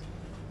 guys.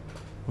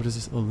 What is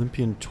this?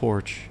 Olympian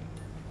torch.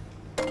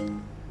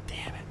 Damn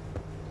it.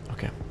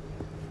 Okay.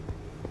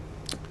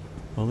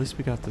 Well, at least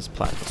we got this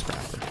plasma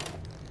scrapper.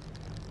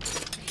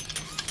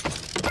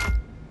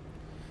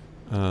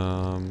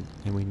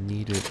 And we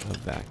needed a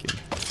vacuum.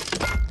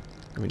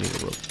 And we need a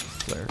little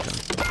flare gun.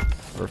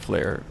 Or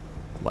flare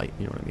light,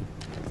 you know what I mean.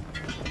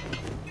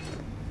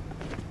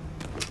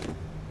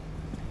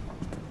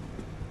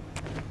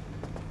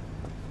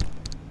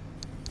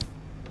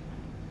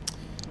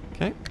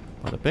 Okay.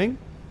 Bada bing.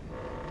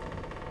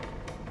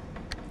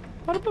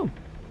 Bada boom.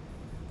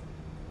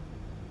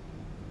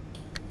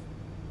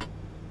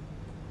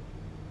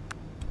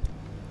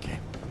 Okay.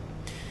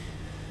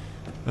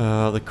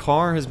 The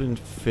car has been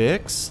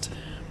fixed.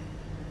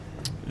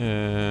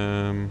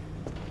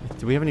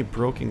 Do we have any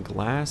broken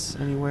glass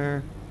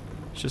anywhere?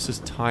 It's just this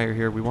tire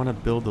here. We want to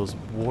build those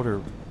water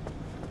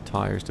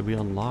tires. Did we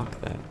unlock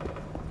that?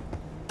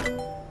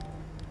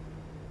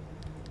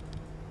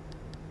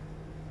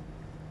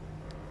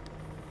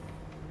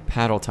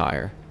 Paddle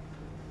tire.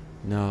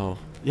 No.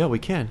 Yeah, we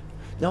can.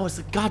 No, it's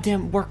the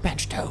goddamn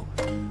workbench too.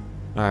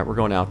 Alright, we're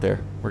going out there.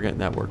 We're getting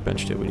that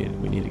workbench too. We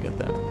need to get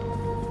that.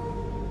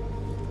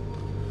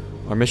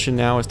 Our mission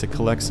now is to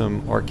collect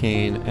some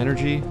arcane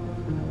energy.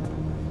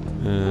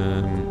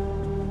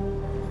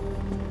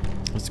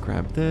 Let's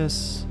grab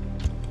this.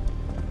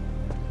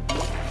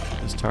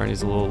 This tire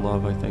needs a little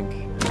love, I think.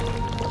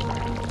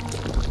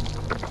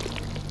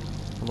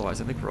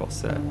 Otherwise, I think we're all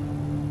set.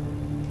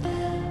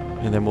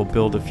 And then we'll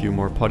build a few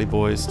more putty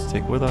boys to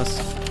take with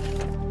us.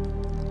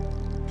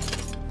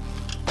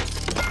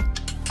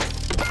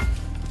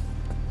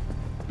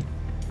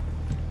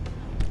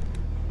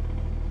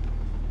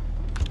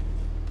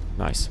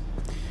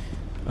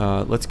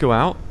 let's go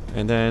out,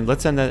 and then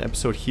let's end that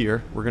episode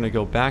here. We're going to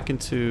go back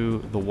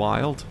into the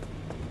wild.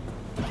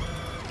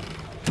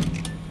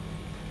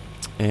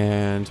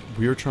 And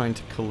we're trying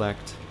to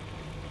collect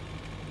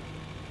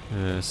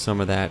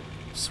some of that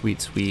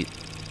sweet, sweet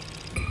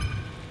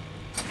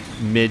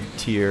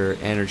mid-tier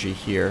energy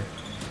here.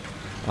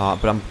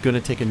 But I'm going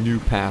to take a new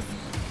path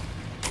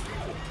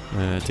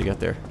to get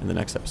there in the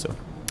next episode.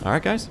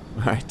 Alright, guys?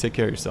 Alright, take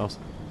care of yourselves.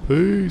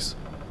 Peace.